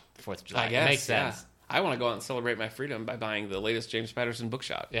the 4th of July. I guess. It makes sense. Yeah. I want to go out and celebrate my freedom by buying the latest James Patterson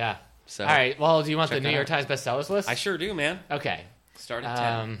bookshot. Yeah. So, All right. Well, do you want check the New that York out. Times bestsellers list? I sure do, man. Okay. Start at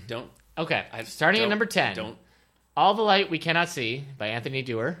 10. Um, Don't. Okay. I Starting at don't- number 10. Don't. All the Light We Cannot See by Anthony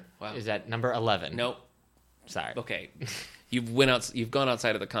Dewar Wow. is at number 11. Nope. Sorry. Okay. You've gone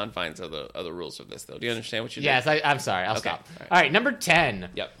outside of the confines of the rules of this, though. Do you understand what you Yes, I'm sorry. I'll Okay. stop. All right. All right, number 10.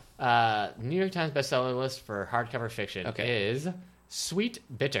 Yep. New York Times bestseller list for hardcover fiction Okay. is Sweet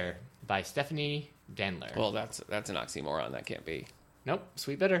Bitter by Stephanie Dandler. Well, that's an oxymoron. That can't be. Nope,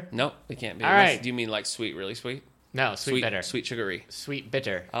 Sweet Bitter. Nope, it can't be. All Unless- right. Do you mean like sweet, really sweet? No, Sweet Bitter. Sweet sugary. Sweet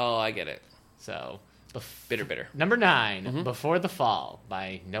Bitter. Oh, I get it. So, Bitter. number 9, Mm-hmm. Before the Fall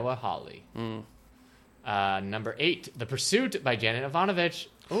by Noah Hawley. Mm. Number 8, The Pursuit by Janet Ivanovich.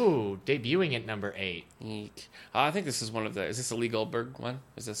 Ooh, debuting at number 8. Eek. I think this is one of the. Is this a Lee Goldberg one?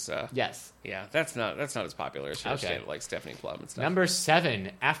 Is this? Yes. Yeah, that's not as popular as Okay. like Stephanie Plum and stuff. Number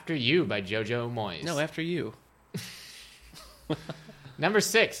 7, After You by Jojo Moyes. No, after you. Number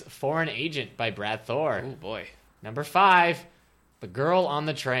 6, Foreign Agent by Brad Thor. Oh boy. Number 5, The Girl on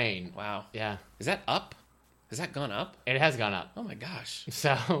the Train. Wow. Yeah, Is that up? Has that gone up? it has gone up. Oh my gosh.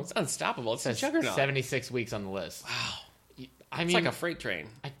 So It's unstoppable. It's a that's juggernaut. 76 weeks on the list. Wow. I It's mean, like a freight train.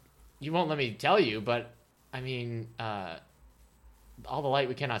 you won't let me tell you, but I mean, All the Light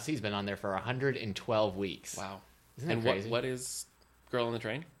We Cannot See has been on there for 112 weeks. Wow. Isn't that And crazy? what is Girl on the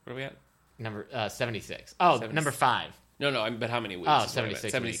Train? What are we at? Number 76. Oh, 76. number 5. No, but how many weeks? Oh, is what I meant.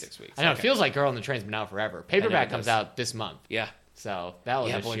 76, 76 weeks. I know, Okay. it feels like Girl on the Train's been out forever. Paperback it comes does. out this month. Yeah. So that will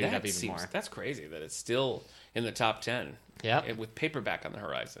Yeah, just boy, shoot it that up even seems, more. that's crazy that it's still in the top 10. Yep. With Paperback on the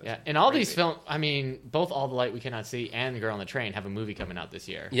horizon. Yeah, and all these Crazy. films, I mean, both All the Light We Cannot See and Girl on the Train have a movie coming out this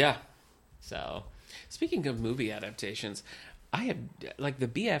year. Yeah. So, Speaking of movie adaptations, I have like the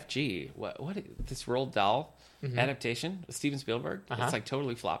BFG. What this Roald Dahl adaptation with Steven Spielberg? Uh-huh. It's like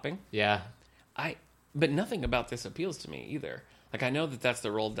totally flopping. yeah. But nothing about this appeals to me either. Like I know that that's the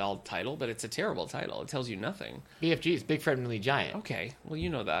Roald Dahl title, but it's a terrible title. It tells you nothing. BFG is Big Friendly Giant. Okay, well you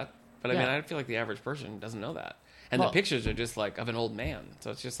know that, but I Yeah. mean I feel like the average person doesn't know that. And Well- the pictures are just like of an old man,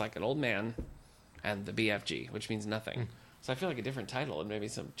 so it's just like an old man and the BFG, which means nothing. So I feel like a different title and maybe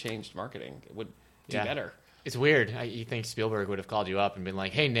some changed marketing would do Yeah. better. It's weird. You think Spielberg would have called you up and been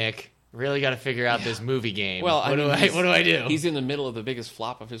like, "Hey, Nick, really got to figure out this movie game. Well, what do I do?" He's in the middle of the biggest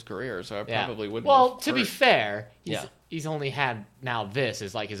flop of his career, so I Yeah. probably wouldn't. Well, have to be heard. fair, Yeah. he's only had now this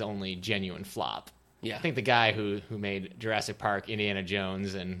is like his only genuine flop. Yeah. I think the guy who made Jurassic Park, Indiana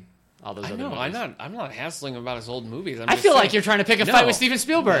Jones, and all those I other know. movies. I'm not hassling about his old movies. I feel like you're trying to pick a fight with Steven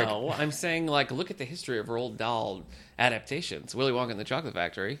Spielberg. No, I'm saying like look at the history of Roald Dahl adaptations. Willy Wonka and the Chocolate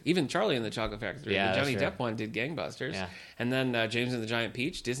Factory, even Charlie and the Chocolate Factory. Yeah, the Johnny that's Depp true. one did gangbusters, Yeah. and then James and the Giant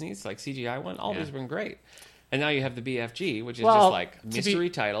Peach, Disney's like CGI one. All Yeah. those have been great. And now you have the BFG, which is Well, just like to be- mystery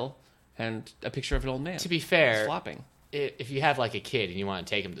title and a picture of an old man. To be fair, It's flopping. if you have like a kid and you want to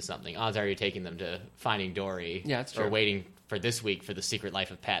take them to something, odds are you're taking them to Finding Dory. Yeah, that's Or true. waiting for this week for The Secret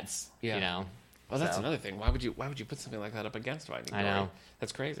Life of Pets. Yeah. You know. Well, that's So, another thing. Why would you put something like that up against Finding I Dory? know.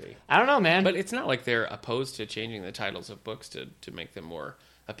 That's crazy. I don't know, man. But it's not like they're opposed to changing the titles of books to make them more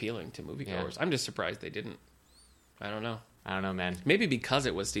appealing to moviegoers. Yeah. I'm just surprised they didn't. I don't know. I don't know, man. Maybe because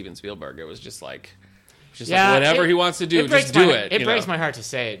it was Steven Spielberg, it was just like Yeah, whatever it- he wants to do, breaks just do my- it. It you breaks know? my heart to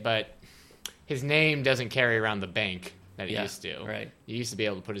say it, but his name doesn't carry around the bank that he Yeah, used to. right. He used to be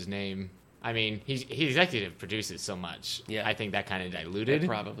able to put his name. I mean, he executive produces so much. Yeah. I think that kind of diluted. It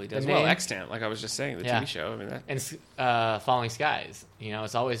probably does. the Well, name. Extant, like I was just saying, the Yeah. TV show. I mean, that, And Falling Skies. You know,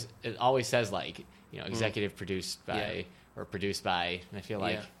 it always says like, you know, executive produced by Mm. Yeah. or produced by. And I feel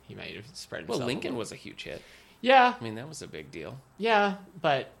like Yeah. he might have spread himself. well, a Lincoln little. was a huge hit. Yeah, I mean, that was a big deal. yeah,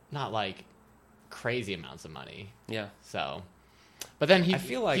 but not like crazy amounts of money. Yeah, So, but then I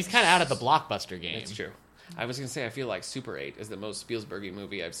feel like- he's kind of out of the blockbuster game. it's true. I was gonna say I feel like Super 8 is the most Spielbergy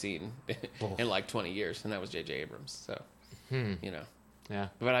movie I've seen in like 20 years, and that was J.J. Abrams. So, you know. Yeah.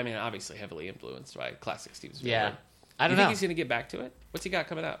 But I mean, obviously heavily influenced by classic Steven Spielberg. Yeah. I don't you know. think he's going to get back to it? What's he got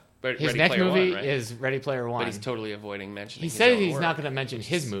coming up? His Ready next Player movie One, right? is Ready Player One. But he's totally avoiding mentioning. he his said own he's work, not going to mention which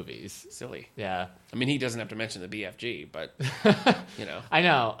his is movies. Silly. Yeah. I mean, he doesn't have to mention the BFG, but you know, I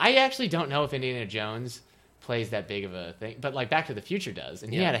know. I actually don't know if Indiana Jones plays that big of a thing, but like Back to the Future does,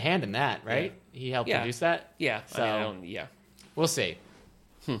 and he Yeah. had a hand in that, right? He helped Yeah. produce that. yeah. So- I mean, I don't, yeah. We'll see.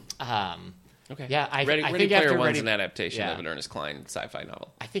 Okay. Yeah, I Ready think Player after One's Ready- an adaptation yeah. of an Ernest Cline sci-fi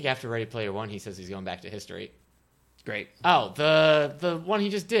novel. I think after Ready Player One, he says he's going back to history. Great. Oh, the one he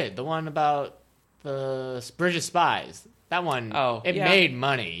just did, the one about the Bridge of Spies. That one, Oh, it yeah. made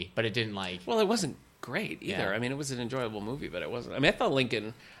money, but it didn't like. Well, it wasn't great either. Yeah. I mean, it was an enjoyable movie, but it wasn't. I mean,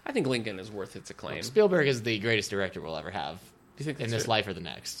 I think Lincoln is worth its acclaim. Spielberg is the greatest director we'll ever have Do you think in that's this true? life or the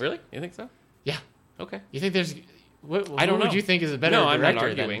next. Really? You think so? Yeah. Okay. You think there's? I don't who know. would you think is a better No, I'm not director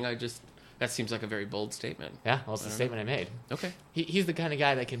arguing. than? I just that seems like a very bold statement. Yeah, well, it's the statement I made. Okay. He's the kind of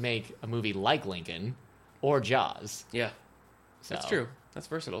guy that can make a movie like Lincoln or Jaws. Yeah, So, that's true. That's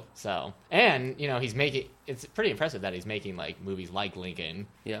versatile. So, and you know, he's making. It's pretty impressive that he's making like movies like Lincoln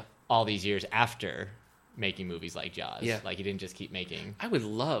Yeah. all these years after making movies like Jaws. Yeah. Like he didn't just keep making I would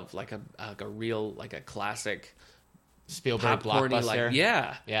love like a real like a classic Spielberg popcorny blockbuster. like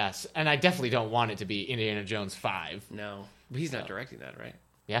yeah. Yes, and I definitely don't want it to be Indiana Jones 5. No, but he's not directing that, right?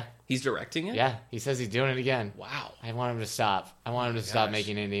 Yeah, He's directing it. yeah. He says he's doing it again. Wow. I want him to stop. I want him to stop gosh.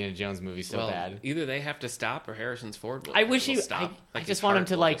 making Indiana Jones movies so well, bad. either they have to stop or Harrison's Ford will. I wish will he. stop. I Like, just his want him heart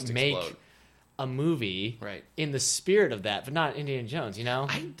to will like just make explode. a movie Right. in the spirit of that, but not Indiana Jones. You know,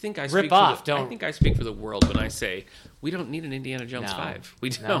 I think I Rip speak off, For the, I don't- think I speak for the world when I say we don't need an Indiana Jones No. 5.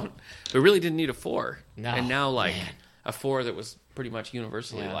 We No. don't. We really didn't need a 4. No. And now, like, Man. a 4 that was pretty much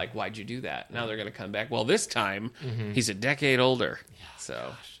universally Yeah. like, why'd you do that? Now they're going to come back. Well, this time he's a decade older.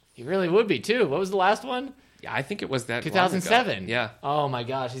 So He really would be too. What was the last one? yeah, I think it was that 2007. long ago. Yeah. Oh my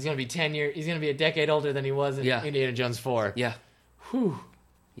gosh, he's gonna be 10 years. He's gonna be a decade older than he was in Yeah. Indiana Jones 4. Yeah. Whew.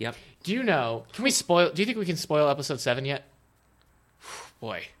 Yep. Do you know? Can we spoil? Do you think we can spoil episode 7 yet?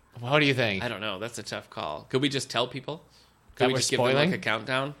 Boy, What do you think? I don't know. That's a tough call. Could we just tell people? That Could we we're just give them spoiling? like a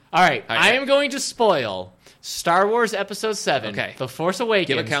countdown? All right, All right. I am going to spoil Star Wars Episode 7, Okay. The Force Awakens.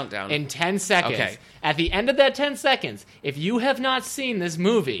 Give a countdown. In 10 seconds. Okay. At the end of that 10 seconds, if you have not seen this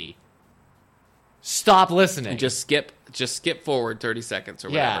movie, stop listening. Just skip forward 30 seconds or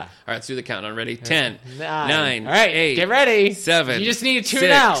whatever. Yeah. All right, let's do the countdown. Ready? 10, 9. 9, All right, 8, get ready. 7. You just need to tune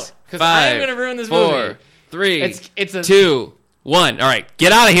 6, out because 5, I'm going to ruin this 4, movie. 3, It's a 2, 1. All right,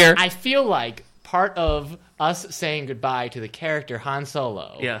 get out of here. I feel like part of us saying goodbye to the character Han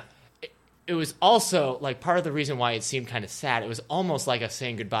Solo. Yeah. It was also like part of the reason why it seemed kind of sad. It was almost like us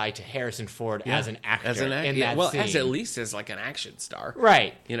saying goodbye to Harrison Ford as an actor in that well, scene. as at least as like an action star.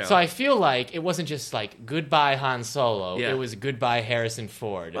 Right. You know. So I feel like it wasn't just like goodbye Han Solo. Yeah. It was goodbye Harrison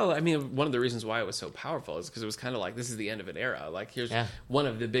Ford. Well, I mean, one of the reasons why it was so powerful is because it was kind of like, this is the end of an era. Like, here's Yeah. one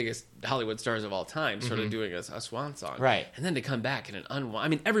of the biggest Hollywood stars of all time sort of doing a swan song. Right. And then to come back in an I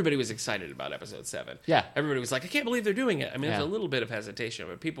mean, everybody was excited about episode 7. Yeah. Everybody was like, I can't believe they're doing it. I mean, Yeah. there's a little bit of hesitation,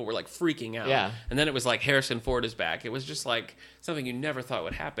 but people were like freaking out. Yeah. And then it was like Harrison Ford is back. It was just like something you never thought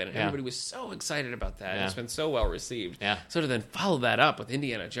would happen. And Yeah. everybody was so excited about that. And Yeah. it's been so well received. Yeah. So to then follow that up with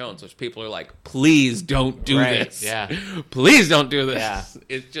Indiana Jones, which people are like, please don't do Right. this. Yeah. Please don't do this. Yeah.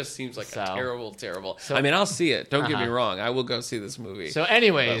 It just seems like So- a terrible. So- I mean, I'll see it. Don't get me Uh-huh. wrong. I will go see this movie. So,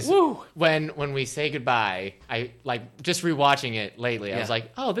 anyways, But, woo. when we say goodbye, I like just rewatching it lately. I was Yeah.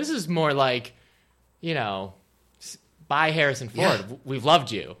 like, oh, this is more like, you know, bye Harrison Ford. Yeah. We've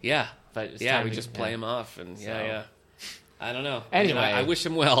loved you. Yeah. But it's Yeah, time we to- just play yeah. him off. And So- yeah. I don't know. Anyway. I wish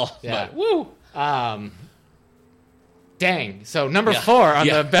him well. Yeah. But woo. Dang. So number Yeah. 4 on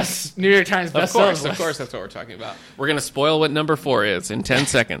Yeah. the best New York Times Of bestsellers list. course, that's what we're talking about. We're going to spoil what number 4 is in 10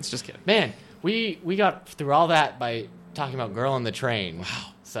 seconds. Just kidding. Man, we got through all that by talking about Girl on the Train. Wow.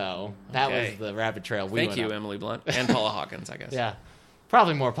 So that Okay. was the rabbit trail we Thank went you, up. Emily Blunt. And Paula Hawkins, I guess. Yeah.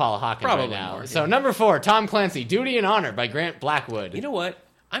 Probably more Paula Hawkins Probably right now. more, So yeah. number 4, Tom Clancy, Duty and Honor by Grant Blackwood. You know what?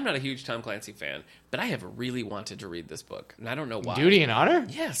 I'm not a huge Tom Clancy fan, but I have really wanted to read this book. And I don't know why. Duty and Honor?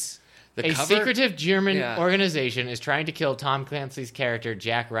 Yes. The A cover, secretive German Yeah. organization is trying to kill Tom Clancy's character,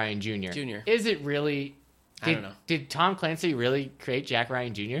 Jack Ryan Jr. Jr.. Is it really... I don't know. Did Tom Clancy really create Jack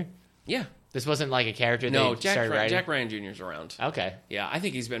Ryan Jr.? Yeah. This wasn't like a character No, they started writing? Jack Ryan Jr.'s around. Okay. Yeah, I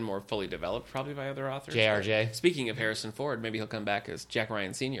think he's been more fully developed probably by other authors. JRJ. Speaking of Harrison Ford, maybe he'll come back as Jack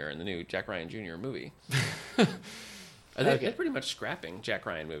Ryan Sr. in the new Jack Ryan Jr. movie. They're pretty much scrapping Jack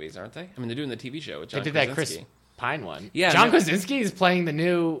Ryan movies, aren't they? I mean, they're doing the TV show with John They did that Krasinski. Chris Pine one. Yeah, John no- Krasinski is playing the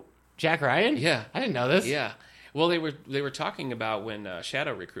new Jack Ryan? Yeah. I didn't know this. Yeah. Well, they were talking about when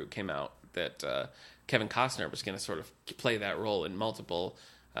Shadow Recruit came out that Kevin Costner was going to sort of play that role in multiple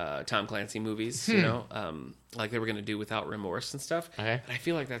Tom Clancy movies, you know, like they were going to do Without Remorse and stuff. Okay. But I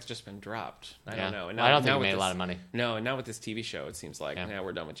feel like that's just been dropped. I Yeah. don't know. And Well, I don't think now it with made a this- lot of money. No, and now with this TV show, it seems like Yeah. now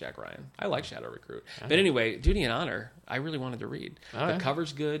we're done with Jack Ryan. I like Shadow Recruit. But anyway, Duty and Honor, I really wanted to read. Okay. The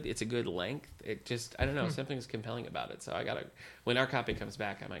cover's good. It's a good length. It just, I don't know, something's compelling about it. So I got to, when our copy comes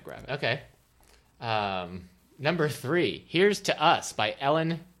back, I might grab it. Okay. Number 3, Here's to Us by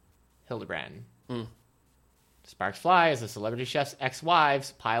Ellen Hildebrand. Sparks fly as the celebrity chef's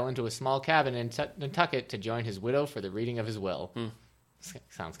ex-wives pile into a small cabin in Nantucket to join his widow for the reading of his will.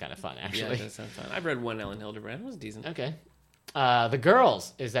 Sounds kind of fun, Yeah, actually. it does sound fun. I've read one Ellen Hildebrand. It was decent. Okay. The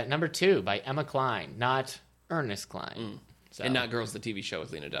Girls is at number 2 by Emma Klein, not Ernest Klein. So, And not Girls, the TV show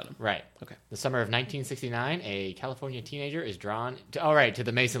with Lena Dunham. right. Okay. The summer of 1969, a California teenager is drawn to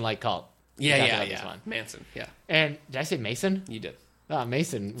the Mason-like cult. We talked about this one. Manson. Yeah, And did I say Mason? you did. Oh,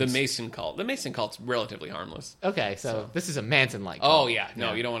 Mason. The was- Mason cult. The Mason cult's relatively harmless. Okay, so this is a Manson-like Oh, cult. yeah.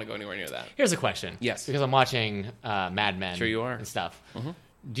 No, you don't want to go anywhere near that. Here's a question. Yes. Because I'm watching Mad Men. Sure you are. And stuff.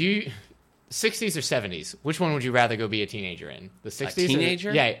 Do you... 60s or 70s? Which one would you rather go be a teenager in? The 60s? or the-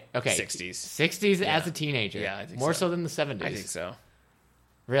 teenager? Yeah, okay. 60s. 60s Yeah. as a teenager. Yeah, I think More so. so than the 70s. I think so.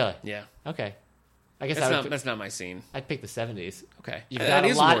 Really? Yeah. Okay. I guess That's not my scene. I'd pick the 70s. Okay. You've That got a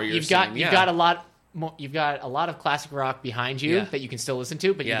is lot. more your You've got scene, you've yeah. got a lot more. You've got a lot of classic rock behind you Yeah. that you can still listen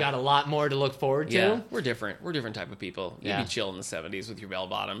to, but Yeah. you've got a lot more to look forward to. Yeah, we're different. We're different type of people. You'd Yeah. be chill in the 70s with your bell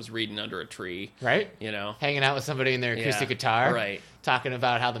bottoms, reading under a tree. Right? You know? Hanging out with somebody in their acoustic Yeah, guitar. right. Talking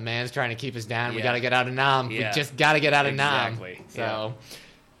about how the man's trying to keep us down. We Yeah. got to get out of Nam. Yeah. We just got to get out of Exactly. Nam. So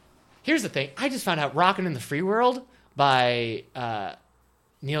here's the thing. I just found out Rockin' in the Free World by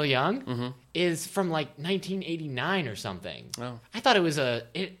Neil Young is from like 1989 or something. Oh. I thought it was a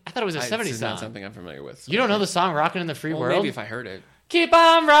 70s This is song. not something I'm familiar with. So You don't know the song "Rockin' in the Free Well, World"? maybe if I heard it. Keep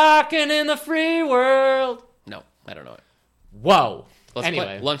on rocking in the free world. No, I don't know it. Whoa. Let's Anyway,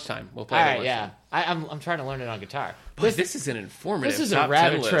 play lunchtime. We'll play all it at right, yeah. lunchtime. I'm trying to learn it on guitar. Boy, this is an informative. This is a top 10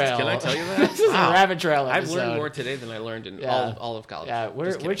 rabbit list. trail. Can I tell you that? This is a rabbit trail I've episode. learned more today than I learned in Yeah. all of college. Yeah, Just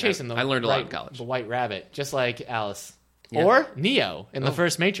we're kidding. chasing the. I learned a lot in college. The white rabbit, just like Alice Yeah. or Neo in the Oh,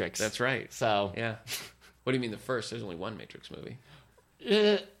 first Matrix. That's right. So, Yeah. What do you mean the first? There's only one Matrix movie.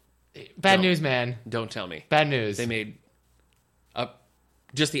 bad Don't. news, man. Don't tell me. Bad news. They made up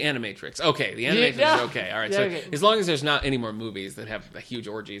just the Animatrix. Okay, the Animatrix Yeah. is okay. All right, Yeah, so okay. as long as there's not any more movies that have huge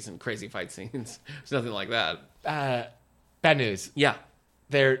orgies and crazy fight scenes, there's nothing like that. Bad news. Yeah.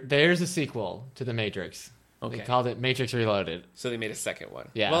 There's a sequel to the Matrix. Okay. They called it Matrix Reloaded. So they made a second one.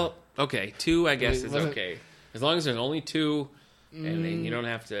 Yeah. Well, okay, 2 I guess is Was it- okay. As long as there's only 2, and then you don't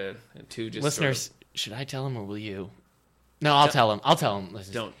have to 2 just Listeners, sort should I tell him or will you? No, I'll tell him. I'll tell him.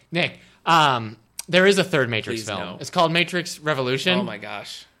 Listen. Don't. Nick, there is a third Matrix Please, film. no. It's called Matrix Revolution. oh my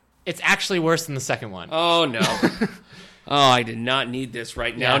gosh. It's actually worse than the second one. Oh no. Oh, I did not need this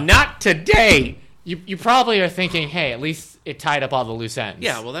right now. Yeah. Not today. You probably are thinking, hey, at least it tied up all the loose ends.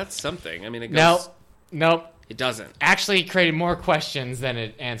 Yeah, well that's something. I mean, it goes. No, nope. It doesn't. Actually created more questions than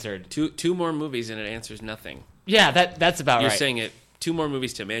it answered. Two more movies and it answers nothing. Yeah, that's about You're right. saying it 2 more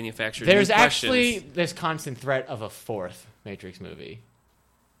movies to manufacture. There's new actually questions. this constant threat of a fourth Matrix movie.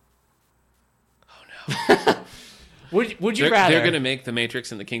 Oh no. Would you rather? They're going to make the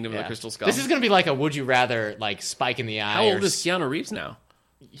Matrix and the Kingdom of Yeah. the Crystal Skull. This is going to be like a would you rather like spike in the eye. How or old is Keanu Reeves now?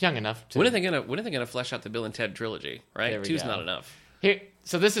 young enough to When are they gonna flesh out the Bill and Ted trilogy? Right, There we 2's go. not enough. Here,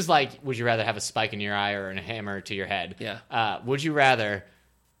 so this is like, would you rather have a spike in your eye or a hammer to your head? Yeah. Would you rather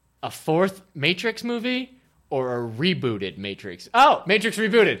a fourth Matrix movie or a rebooted Matrix? Oh, Matrix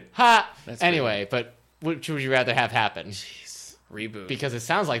rebooted. Ha! That's Anyway, but which would you rather have happen? Reboot. Because it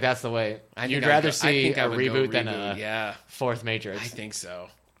sounds like that's the way. I You'd think rather I see think I a would go reboot than reboot. a Yeah, fourth Matrix. I think so.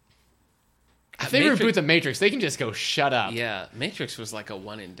 If they reboot the Matrix, they can just go shut up. Yeah, Matrix was like a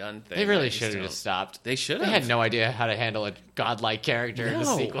one and done thing. They I really just should have don't- just stopped. They should They have. had no idea how to handle a godlike character in the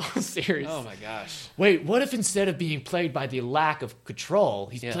No. sequel series. Oh my gosh. Wait, what if instead of being plagued by the lack of control,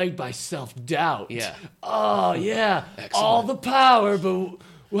 he's Yeah. plagued by self-doubt? Yeah. Oh, yeah. Excellent. All the power, but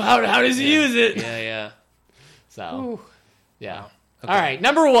how does he use it? Yeah, yeah. So, yeah. Okay. All right,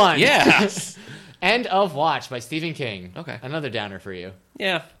 number 1. Yes. End of Watch by Stephen King. Okay. Another downer for you.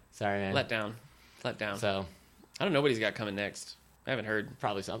 Yeah. Sorry, man. Let down. So, I don't know what he's got coming next. I haven't heard.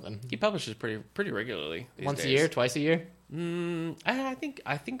 probably something. He publishes pretty regularly these Once days. a year, twice a year? I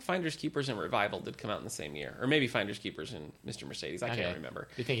think Finders Keepers and Revival did come out in the same year, or maybe Finders Keepers and Mr. Mercedes. I Okay. can't remember.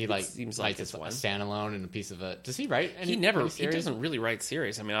 Do you think he It seems like writes it's a one. standalone and a piece of a? Does he write? Any, He never. any He series? doesn't really write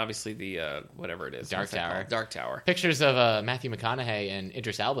series. I mean, obviously the whatever it is, Dark what's that Tower. called? Dark Tower. Pictures of Matthew McConaughey and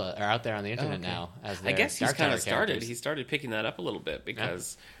Idris Elba are out there on the internet Okay. now. As I their guess he's Dark kind Tower of started. characters. He started picking that up a little bit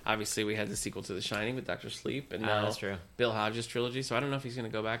because obviously we had the sequel to The Shining with Doctor Sleep, and now that's true. Bill Hodges trilogy. So I don't know if he's going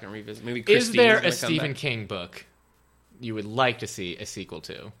to go back and revisit. Maybe Is Christine's there gonna a come Stephen back. King book you would like to see a sequel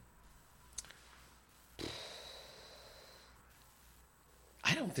to?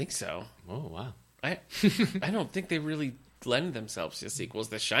 I don't think so. Oh wow! I don't think they really lend themselves to sequels.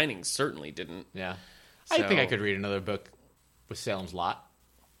 The Shining certainly didn't. Yeah, I think I So- could read another book with Salem's Lot.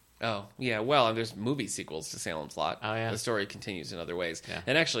 Oh, yeah. Well, and there's movie sequels to Salem's Lot. Oh, yeah. The story continues in other ways. Yeah.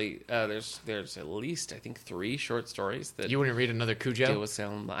 And actually, there's at least, I think, 3 short stories that You wouldn't read another deal Cujo? with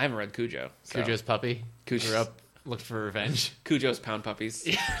Salem. I haven't read Cujo. So. Cujo's puppy. Cujo's- Grew up, looked for revenge. Cujo's Pound Puppies.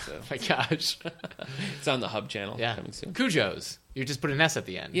 So Oh my gosh! it's on the Hub channel Yeah, coming soon. Cujo's. You just put an S at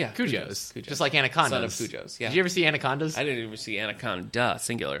the end. Yeah, Cujos. Cujos. Just like Anacondas. Son of Cujos, yeah. Did you ever see Anacondas? I didn't even see Anaconda,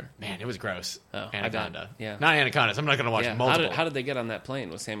 singular. Man, it was gross. Oh, I Anaconda. bet. Yeah. Not Anacondas. I'm not going to watch Yeah. multiple. How did they get on that plane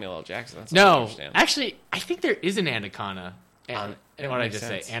with Samuel L. Jackson? That's what I don't No, understand. actually, I think there is an anaconda. On- What it did I makes just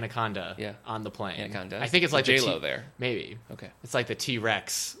sense. say? Anaconda. Yeah. On the plane. Anaconda. I think it's like the J-Lo there. Maybe. Okay. It's like the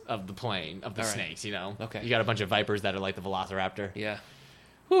T-Rex of the plane of the All right. snakes. You know. Okay. You got a bunch of vipers that are like the Velociraptor. Yeah.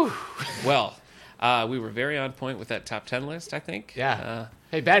 Well, we were very on point with that top 10 list, I think. Yeah.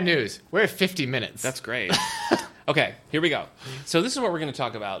 Hey, bad news. We're at 50 minutes. That's great. Okay, here we go. So this is what we're going to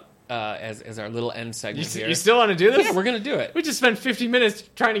talk about as our little end segment here. you still want to do this? Yeah, we're going to do it. We just spent 50 minutes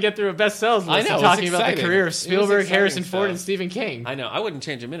trying to get through a best sellers list I know, and it's talking about the exciting. career It of was Spielberg, exciting Harrison Ford, stuff. and Stephen King. I know. I wouldn't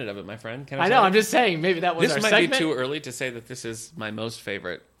change a minute of it, my friend. Can I I tell know. you? I'm just saying. Maybe that was This our might segment. be too early to say that this is my most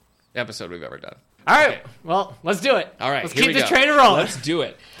favorite episode we've ever done. All right. Okay. Well, let's do it. All right, Let's here keep we this go. train rolling. Let's do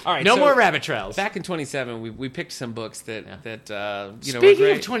it. All right. No so more rabbit trails. Back in 27, we picked some books that were Speaking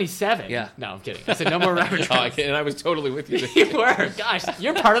great. of 27. Yeah. No, I'm kidding. I said no more rabbit Oh, trails. and I was totally with you. You were. Gosh,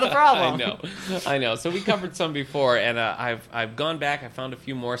 you're part of the problem. I know. So we covered some before, and I've gone back. I found a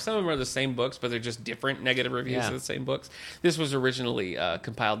few more. Some of them are the same books, but they're just different negative reviews of the same books. This was originally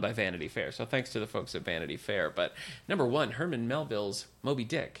compiled by Vanity Fair, so thanks to the folks at Vanity Fair. But number 1, Herman Melville's Moby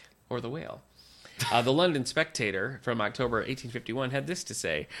Dick, or The Whale. The London Spectator from October 1851 had this to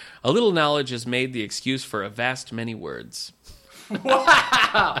say: "A little knowledge has made the excuse for a vast many words."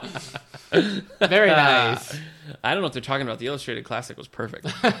 Wow. Very nice. I don't know what they're talking about. The Illustrated Classic was perfect.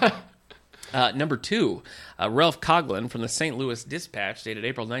 Number 2, Ralph Coughlin from the St. Louis Dispatch, dated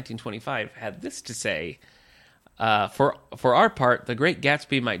April 1925, had this to say: For our part, The Great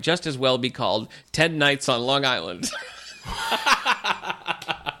Gatsby might just as well be called 10 Nights on Long Island.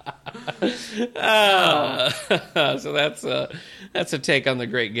 So that's a take on The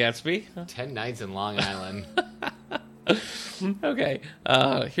Great Gatsby. 10 Nights in Long Island. Okay,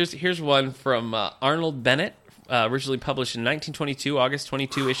 here's one from Arnold Bennett, originally published in 1922, August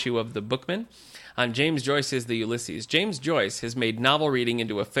 22 issue of The Bookman, on James Joyce's The Ulysses. James Joyce has made novel reading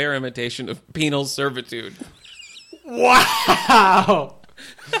into a fair imitation of penal servitude. Wow.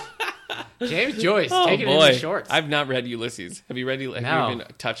 James Joyce taking it in the shorts. I've not read Ulysses. Have you read? Have No. you even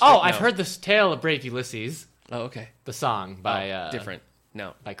touched it? Oh, No. I've heard this tale of Brave Ulysses, Oh, okay. the song by Different.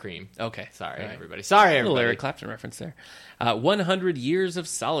 No. by Cream. Okay. Sorry, All right. everybody. Sorry, A little everybody. Eric Clapton reference there. 100 Years of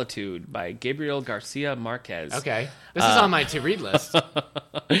Solitude by Gabriel Garcia Marquez. Okay, this is on my to-read list.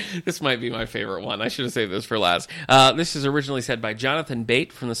 This might be my favorite one. I should have saved this for last. This is originally said by Jonathan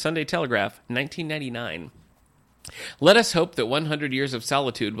Bate from the Sunday Telegraph, 1999. Let us hope that 100 Years of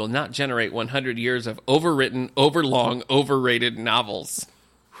Solitude will not generate 100 years of overwritten, overlong, overrated novels.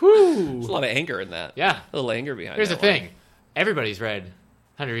 Whew. There's a lot of anger in that. Yeah. A little anger behind Here's the that one. thing. Everybody's read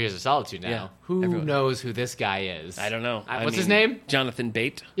 100 Years of Solitude now. Yeah, Who everyone. knows who this guy is? I don't know. What's his name? Jonathan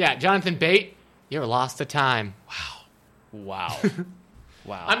Bate. Yeah, Jonathan Bate. You're lost to time. Wow.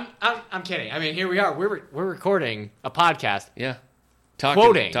 Wow. I'm kidding. I mean, here we are. We're recording a podcast. Yeah.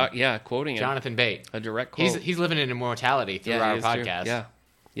 Quoting. Quoting Jonathan Bate. a direct quote. He's living in immortality through our he is true. podcast. Yeah.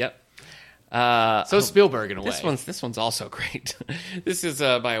 Yep. So Spielberg in a way. This one's also great. This is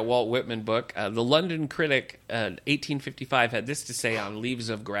by a Walt Whitman book. The London Critic, 1855, had this to say on Leaves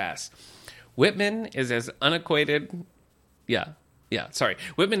of Grass: Whitman is as unacquainted.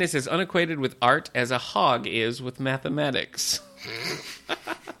 Whitman is as unacquainted with art as a hog is with mathematics.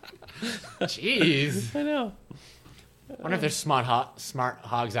 Jeez. I know. I wonder if there's smart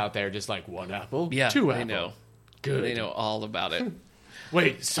hogs out there just like 1 apple, Yeah, 2 I apple. know. Good. They know all about it.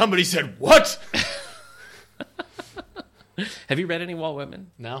 Wait, somebody said what? Have you read any Walt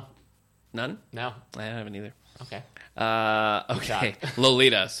Whitman? No. None? No. I haven't either. Okay. Okay,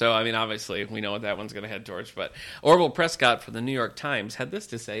 Lolita. So, I mean, obviously, we know what that one's going to head towards. But Orville Prescott from the New York Times had this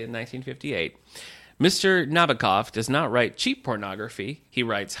to say in 1958. Mr. Nabokov does not write cheap pornography. He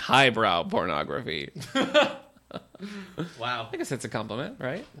writes highbrow pornography. Wow. I guess that's a compliment,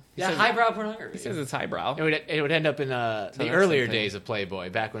 right? He Yeah, says- highbrow pornography. He says it's highbrow. It would end up in the that's earlier something. days of Playboy,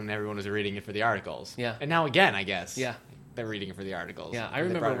 back when everyone was reading it for the articles. Yeah. And now again, I guess. Yeah. They're reading it for the articles. Yeah, I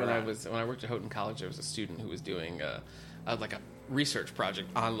And they remember brought it when around. I worked at Houghton College, there was a student who was doing like a research project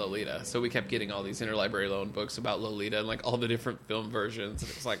on Lolita. So we kept getting all these interlibrary loan books about Lolita and like all the different film versions. And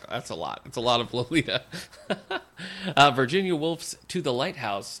it was like, that's a lot. It's a lot of Lolita. Virginia Woolf's To the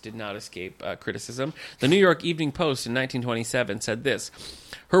Lighthouse did not escape criticism. The New York Evening Post in 1927 said this: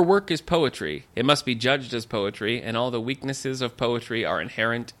 her work is poetry. It must be judged as poetry, and all the weaknesses of poetry are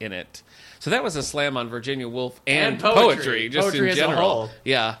inherent in it. So that was a slam on Virginia Woolf and poetry, just Poetry in as a general. whole.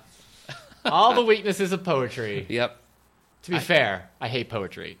 Yeah. All the weaknesses of poetry. Yep. To be fair, I hate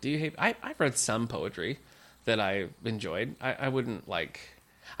poetry. Do you hate? I've read some poetry that I enjoyed. I wouldn't like.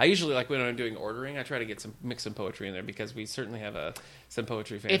 I usually like when I'm doing ordering. I try to get mix some poetry in there because we certainly have some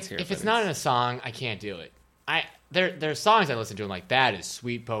poetry fans here. If but it's not in a song, I can't do it. There's songs I listen to and like that is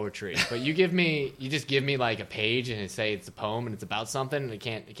sweet poetry. But you just give me like a page and say it's a poem and it's about something and I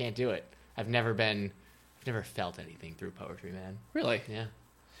can't do it. I've never felt anything through poetry, man. Really, Yeah.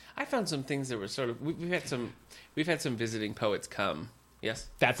 I found some things that were sort of. We've had some visiting poets come. Yes.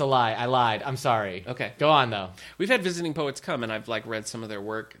 That's a lie. I lied. I'm sorry. Okay. Go on though. We've had visiting poets come, and I've like read some of their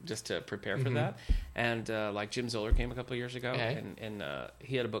work just to prepare for that. And like Jim Zoller came a couple of years ago, Okay. and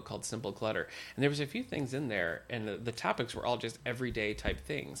he had a book called Simple Clutter, and there was a few things in there, and the topics were all just everyday type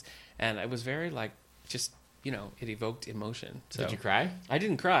things, and it was very like just it evoked emotion. So Did you cry? I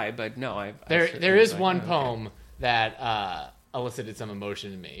didn't cry, but no, There is one poem that elicited some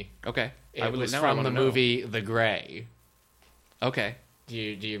emotion in me. Okay. It was from the movie The Gray. Okay. Do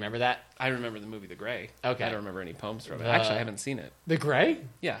you remember that? I remember the movie The Gray. Okay. I don't remember any poems from it. Actually, I haven't seen it. The Gray?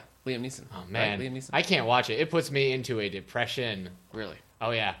 Yeah, Liam Neeson. Oh man, Right? Liam Neeson. I can't watch it. It puts me into a depression. Really?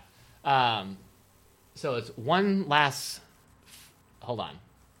 Oh yeah. So it's one last. Hold on.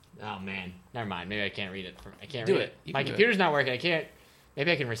 Oh man, never mind. Maybe I can't read it. I can't Do read it. You My can do computer's not working. I can't.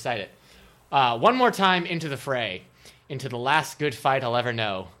 Maybe I can recite it. One more time into the fray, into the last good fight I'll ever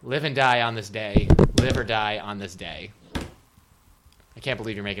know. Live and die on this day. Live or die on this day. I can't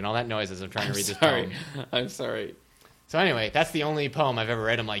believe you're making all that noise as I'm trying to read this poem. I'm sorry. So anyway, that's the only poem I've ever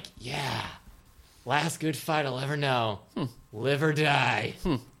read. I'm like, yeah, last good fight I'll ever know. Live or die.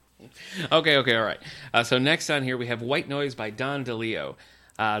 Okay, all right. So next on here we have White Noise by Don DeLeo.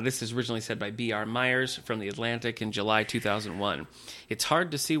 This is originally said by B.R. Myers from The Atlantic in July 2001. It's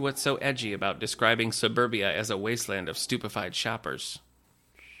hard to see what's so edgy about describing suburbia as a wasteland of stupefied shoppers.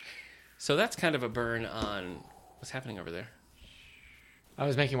 So that's kind of a burn on what's happening over there. I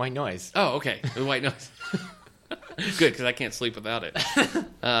was making white noise. Oh, okay. The white noise. Good, because I can't sleep without it.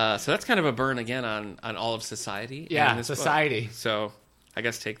 So that's kind of a burn again on all of society. Yeah, in this society. book. So I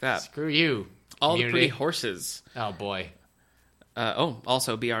guess take that. Screw you. All the community. Pretty Horses. Oh boy.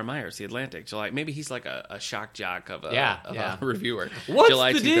 Also B.R. Myers, The Atlantic, July. Maybe he's like a shock jock of a, Yeah. a reviewer. What's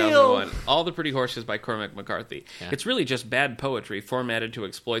July the 2001. deal? All the Pretty Horses by Cormac McCarthy. Yeah. It's really just bad poetry formatted to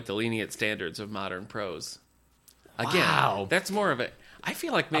exploit the lenient standards of modern prose. Again, Wow. that's more of it. I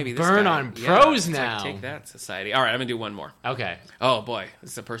feel like maybe A this burn guy- on prose it's like, now. take that, society. All right, I'm gonna do one more. Okay. Oh boy,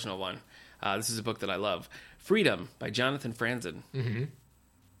 this is a personal one. This is a book that I love. Freedom by Jonathan Franzen. Mm-hmm.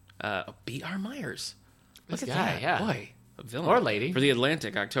 B.R. Myers. This Look at guy, that. yeah. Boy, a villain. Or lady. For The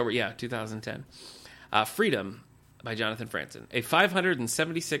Atlantic, October, 2010. Freedom by Jonathan Franzen. A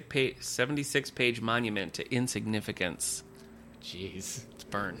 576-page monument to insignificance. Jeez. It's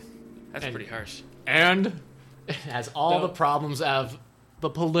burn. That's And- pretty harsh. And it has all No. the problems of the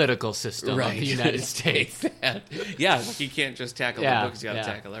political system of the United States. Yeah, like you can't just tackle Yeah, the books, you gotta yeah.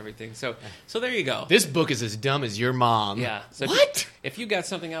 tackle everything. So there you go. This book is as dumb as your mom. Yeah. So What? If you got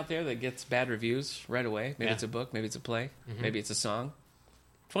something out there that gets bad reviews right away, maybe Yeah. it's a book, maybe it's a play, maybe it's a song.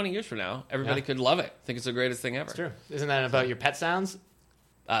 20 years from now, everybody Yeah. could love it. Think it's the greatest thing ever. It's true. Isn't that about your pet sounds?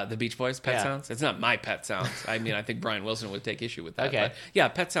 The Beach Boys, Pet Yeah. Sounds. It's not my Pet Sounds. I mean, I think Brian Wilson would take issue with that. Okay. But yeah,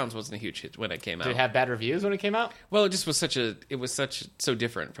 Pet Sounds wasn't a huge hit when it came out. Did it have bad reviews when it came out? Well, it just was so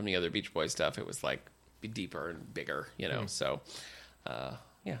different from the other Beach Boys stuff. It was like deeper and bigger, you know. So,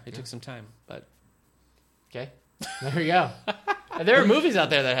 it took some time, but Okay. There we go. There are movies out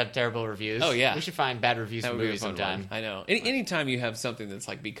there that have terrible reviews. Oh, yeah. We should find bad reviews that for would be a movies fun sometime. one. I know. Anytime you have something that's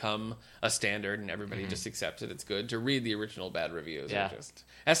like become a standard and everybody just accepts it, it's good to read the original bad reviews. Yeah.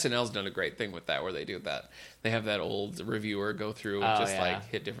 SNL's done a great thing with that, where they do that. They have that old reviewer go through and Oh, just yeah. like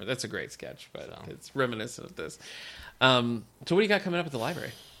hit different. That's a great sketch, but So. it's reminiscent of this. So what do you got coming up at the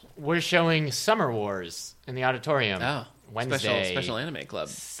library? We're showing Summer Wars in the auditorium. Oh, Wednesday. special anime club.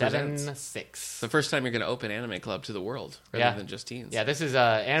 7/6. The first time you're going to open anime club to the world rather Yeah. than just teens. Yeah, this is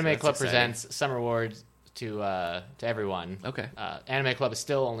Anime that's Club exciting. presents Summer Wars to everyone. Okay. Anime Club is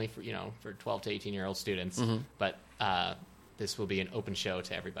still only for 12 to 18-year-old students, Mm-hmm. but this will be an open show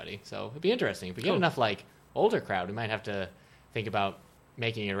to everybody. So it'll be interesting. If we get Cool. enough older crowd, we might have to think about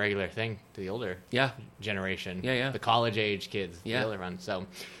making it a regular thing to the older Yeah. generation. Yeah. The college age kids. Yeah. The older one. So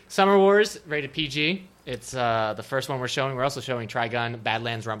Summer Wars, rated PG. It's the first one we're showing. We're also showing Trigun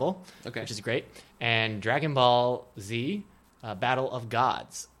Badlands Rumble, Okay. which is great. And Dragon Ball Z, Battle of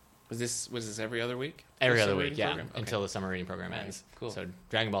Gods. Was this every other week? Every The other summer week, reading yeah, program? Okay. until the summer reading program All right, ends. cool. So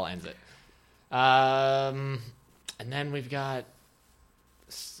Dragon Ball ends it. And then we've got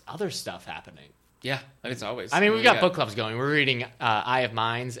other stuff happening. Yeah, it's always. I mean, we've we got book clubs going. We're reading Eye of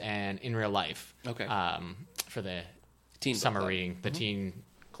Minds and In Real Life. Okay. For the Teen book summer club. reading, the teen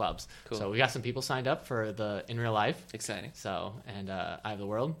clubs. Cool. So we got some people signed up for the In Real Life. Exciting. So, and Eye of the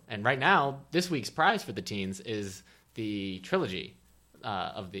World. And right now, this week's prize for the teens is the trilogy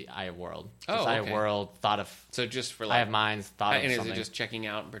of the Eye of World. Oh, Just Eye of okay. World, Thought of So just for Eye like, of Minds, Thought of and is something. it just checking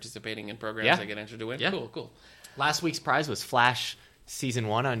out and participating in programs Yeah. that get entered to win? Yeah. Cool. Last week's prize was Flash Season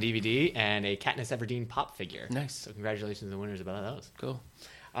 1 on DVD and a Katniss Everdeen pop figure. Nice. So congratulations to the winners about those. Cool.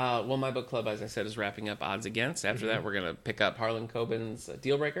 Well, my book club, as I said, is wrapping up Odds Against. After that, we're going to pick up Harlan Coben's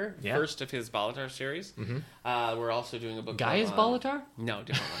Deal Breaker, Yeah. first of his Bolitar series. We're also doing a book Gaius club on- Bolitar? No,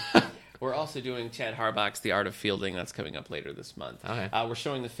 different one. We're also doing Chad Harbach's The Art of Fielding. That's coming up later this month. Okay. We're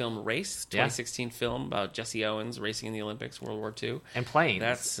showing the film Race, 2016 film about Jesse Owens racing in the Olympics, World War II. And planes.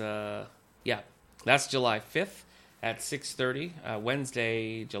 That's July 5th. at 6:30.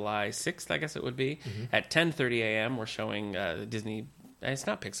 Wednesday, July 6th, I guess it would be. Mm-hmm. At 10:30 a.m., we're showing Disney. It's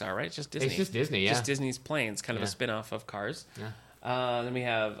not Pixar, right? It's just Disney. It's just Disney, yeah. Just Disney's Planes, kind of a spin-off of Cars. Yeah. Then we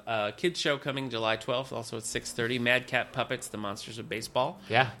have a kids show coming July 12th, also at 6:30. Mad Cat Puppets, The Monsters of Baseball.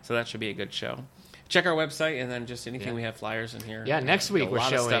 Yeah. So that should be a good show. Check our website, and then just anything we have flyers in here. Yeah, next week a we're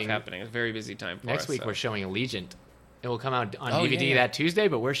lot of stuff showing- happening. It's a very busy time for us. Next week so. we're showing Allegiant. It will come out on Oh, DVD yeah. that Tuesday,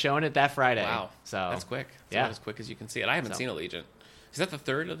 but we're showing it that Friday. Wow. So That's quick. It's Yeah. about as quick as you can see it. I haven't seen Allegiant. Is that the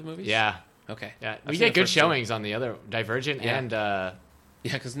third of the movies? Yeah. Okay. Yeah. I've We seen get the good first two. showings on the other Divergent Yeah. and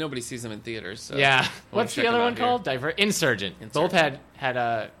Yeah, because nobody sees them in theaters. So yeah. I wanna What's check the other them one out here. called? Insurgent. Both had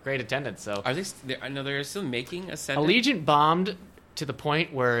a great attendance. So Are they? I know they're still making Ascendant. Allegiant bombed to the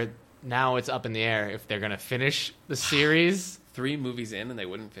point where now it's up in the air if they're going to finish the series. 3 movies in and they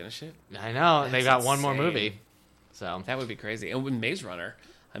wouldn't finish it. I know. They That's got one more insane. movie. So That would be crazy. And with Maze Runner,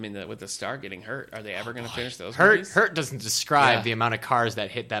 I mean, with the star getting hurt, are they ever going to finish those Hurt movies? doesn't describe Yeah. the amount of cars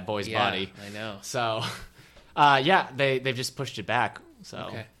that hit that boy's Yeah, body. I know. So they've just pushed it back. So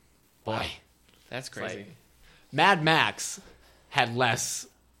Okay. boy. Wow. That's It's crazy. like- Mad Max had less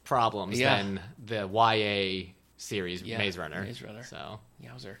problems Yeah. than the YA series Yeah, Maze Runner. Maze Runner. So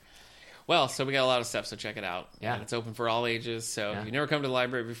Yowzer. Well, so we got a lot of stuff, so check it out. Yeah. And it's open for all ages, so Yeah. if you've never come to the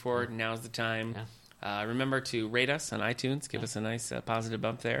library before, now's the time. Yeah. Remember to rate us on iTunes. Give us a nice positive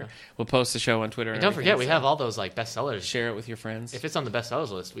bump there. We'll post the show on Twitter. and And don't forget, we everything, have so all those like bestsellers. share it with your friends. If it's on the bestsellers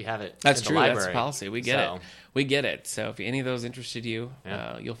list, we have it. That's in true. The That's library. policy. We get So, it. We get it. So if any of those interested you,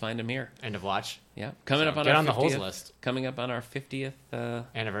 Yeah. you'll find them here. End of watch Yeah, coming So up on get our on the 50th, Holes list. Coming up on our 50th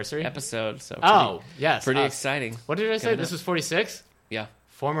anniversary. episode. So Oh yes, pretty us. exciting. What did I say? Coming This up. was 46. Yeah,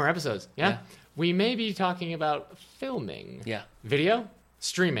 4 more episodes. Yeah. Yeah. We may be talking about filming. yeah, Video,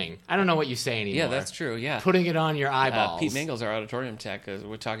 streaming. I don't know what you say anymore. yeah. That's true. Yeah. Putting it on your eyeballs. Pete Mangles, our auditorium tech,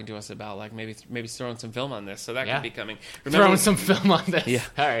 we're talking to us about like maybe throwing some film on this, so that Yeah. could be coming. Throwing some film on this. Yeah.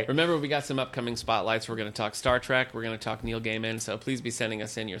 All right. Remember, we got some upcoming spotlights. We're going to talk Star Trek. We're going to talk Neil Gaiman. So please be sending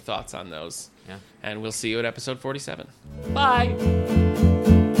us in your thoughts on those. Yeah. And we'll see you at episode 47. Bye.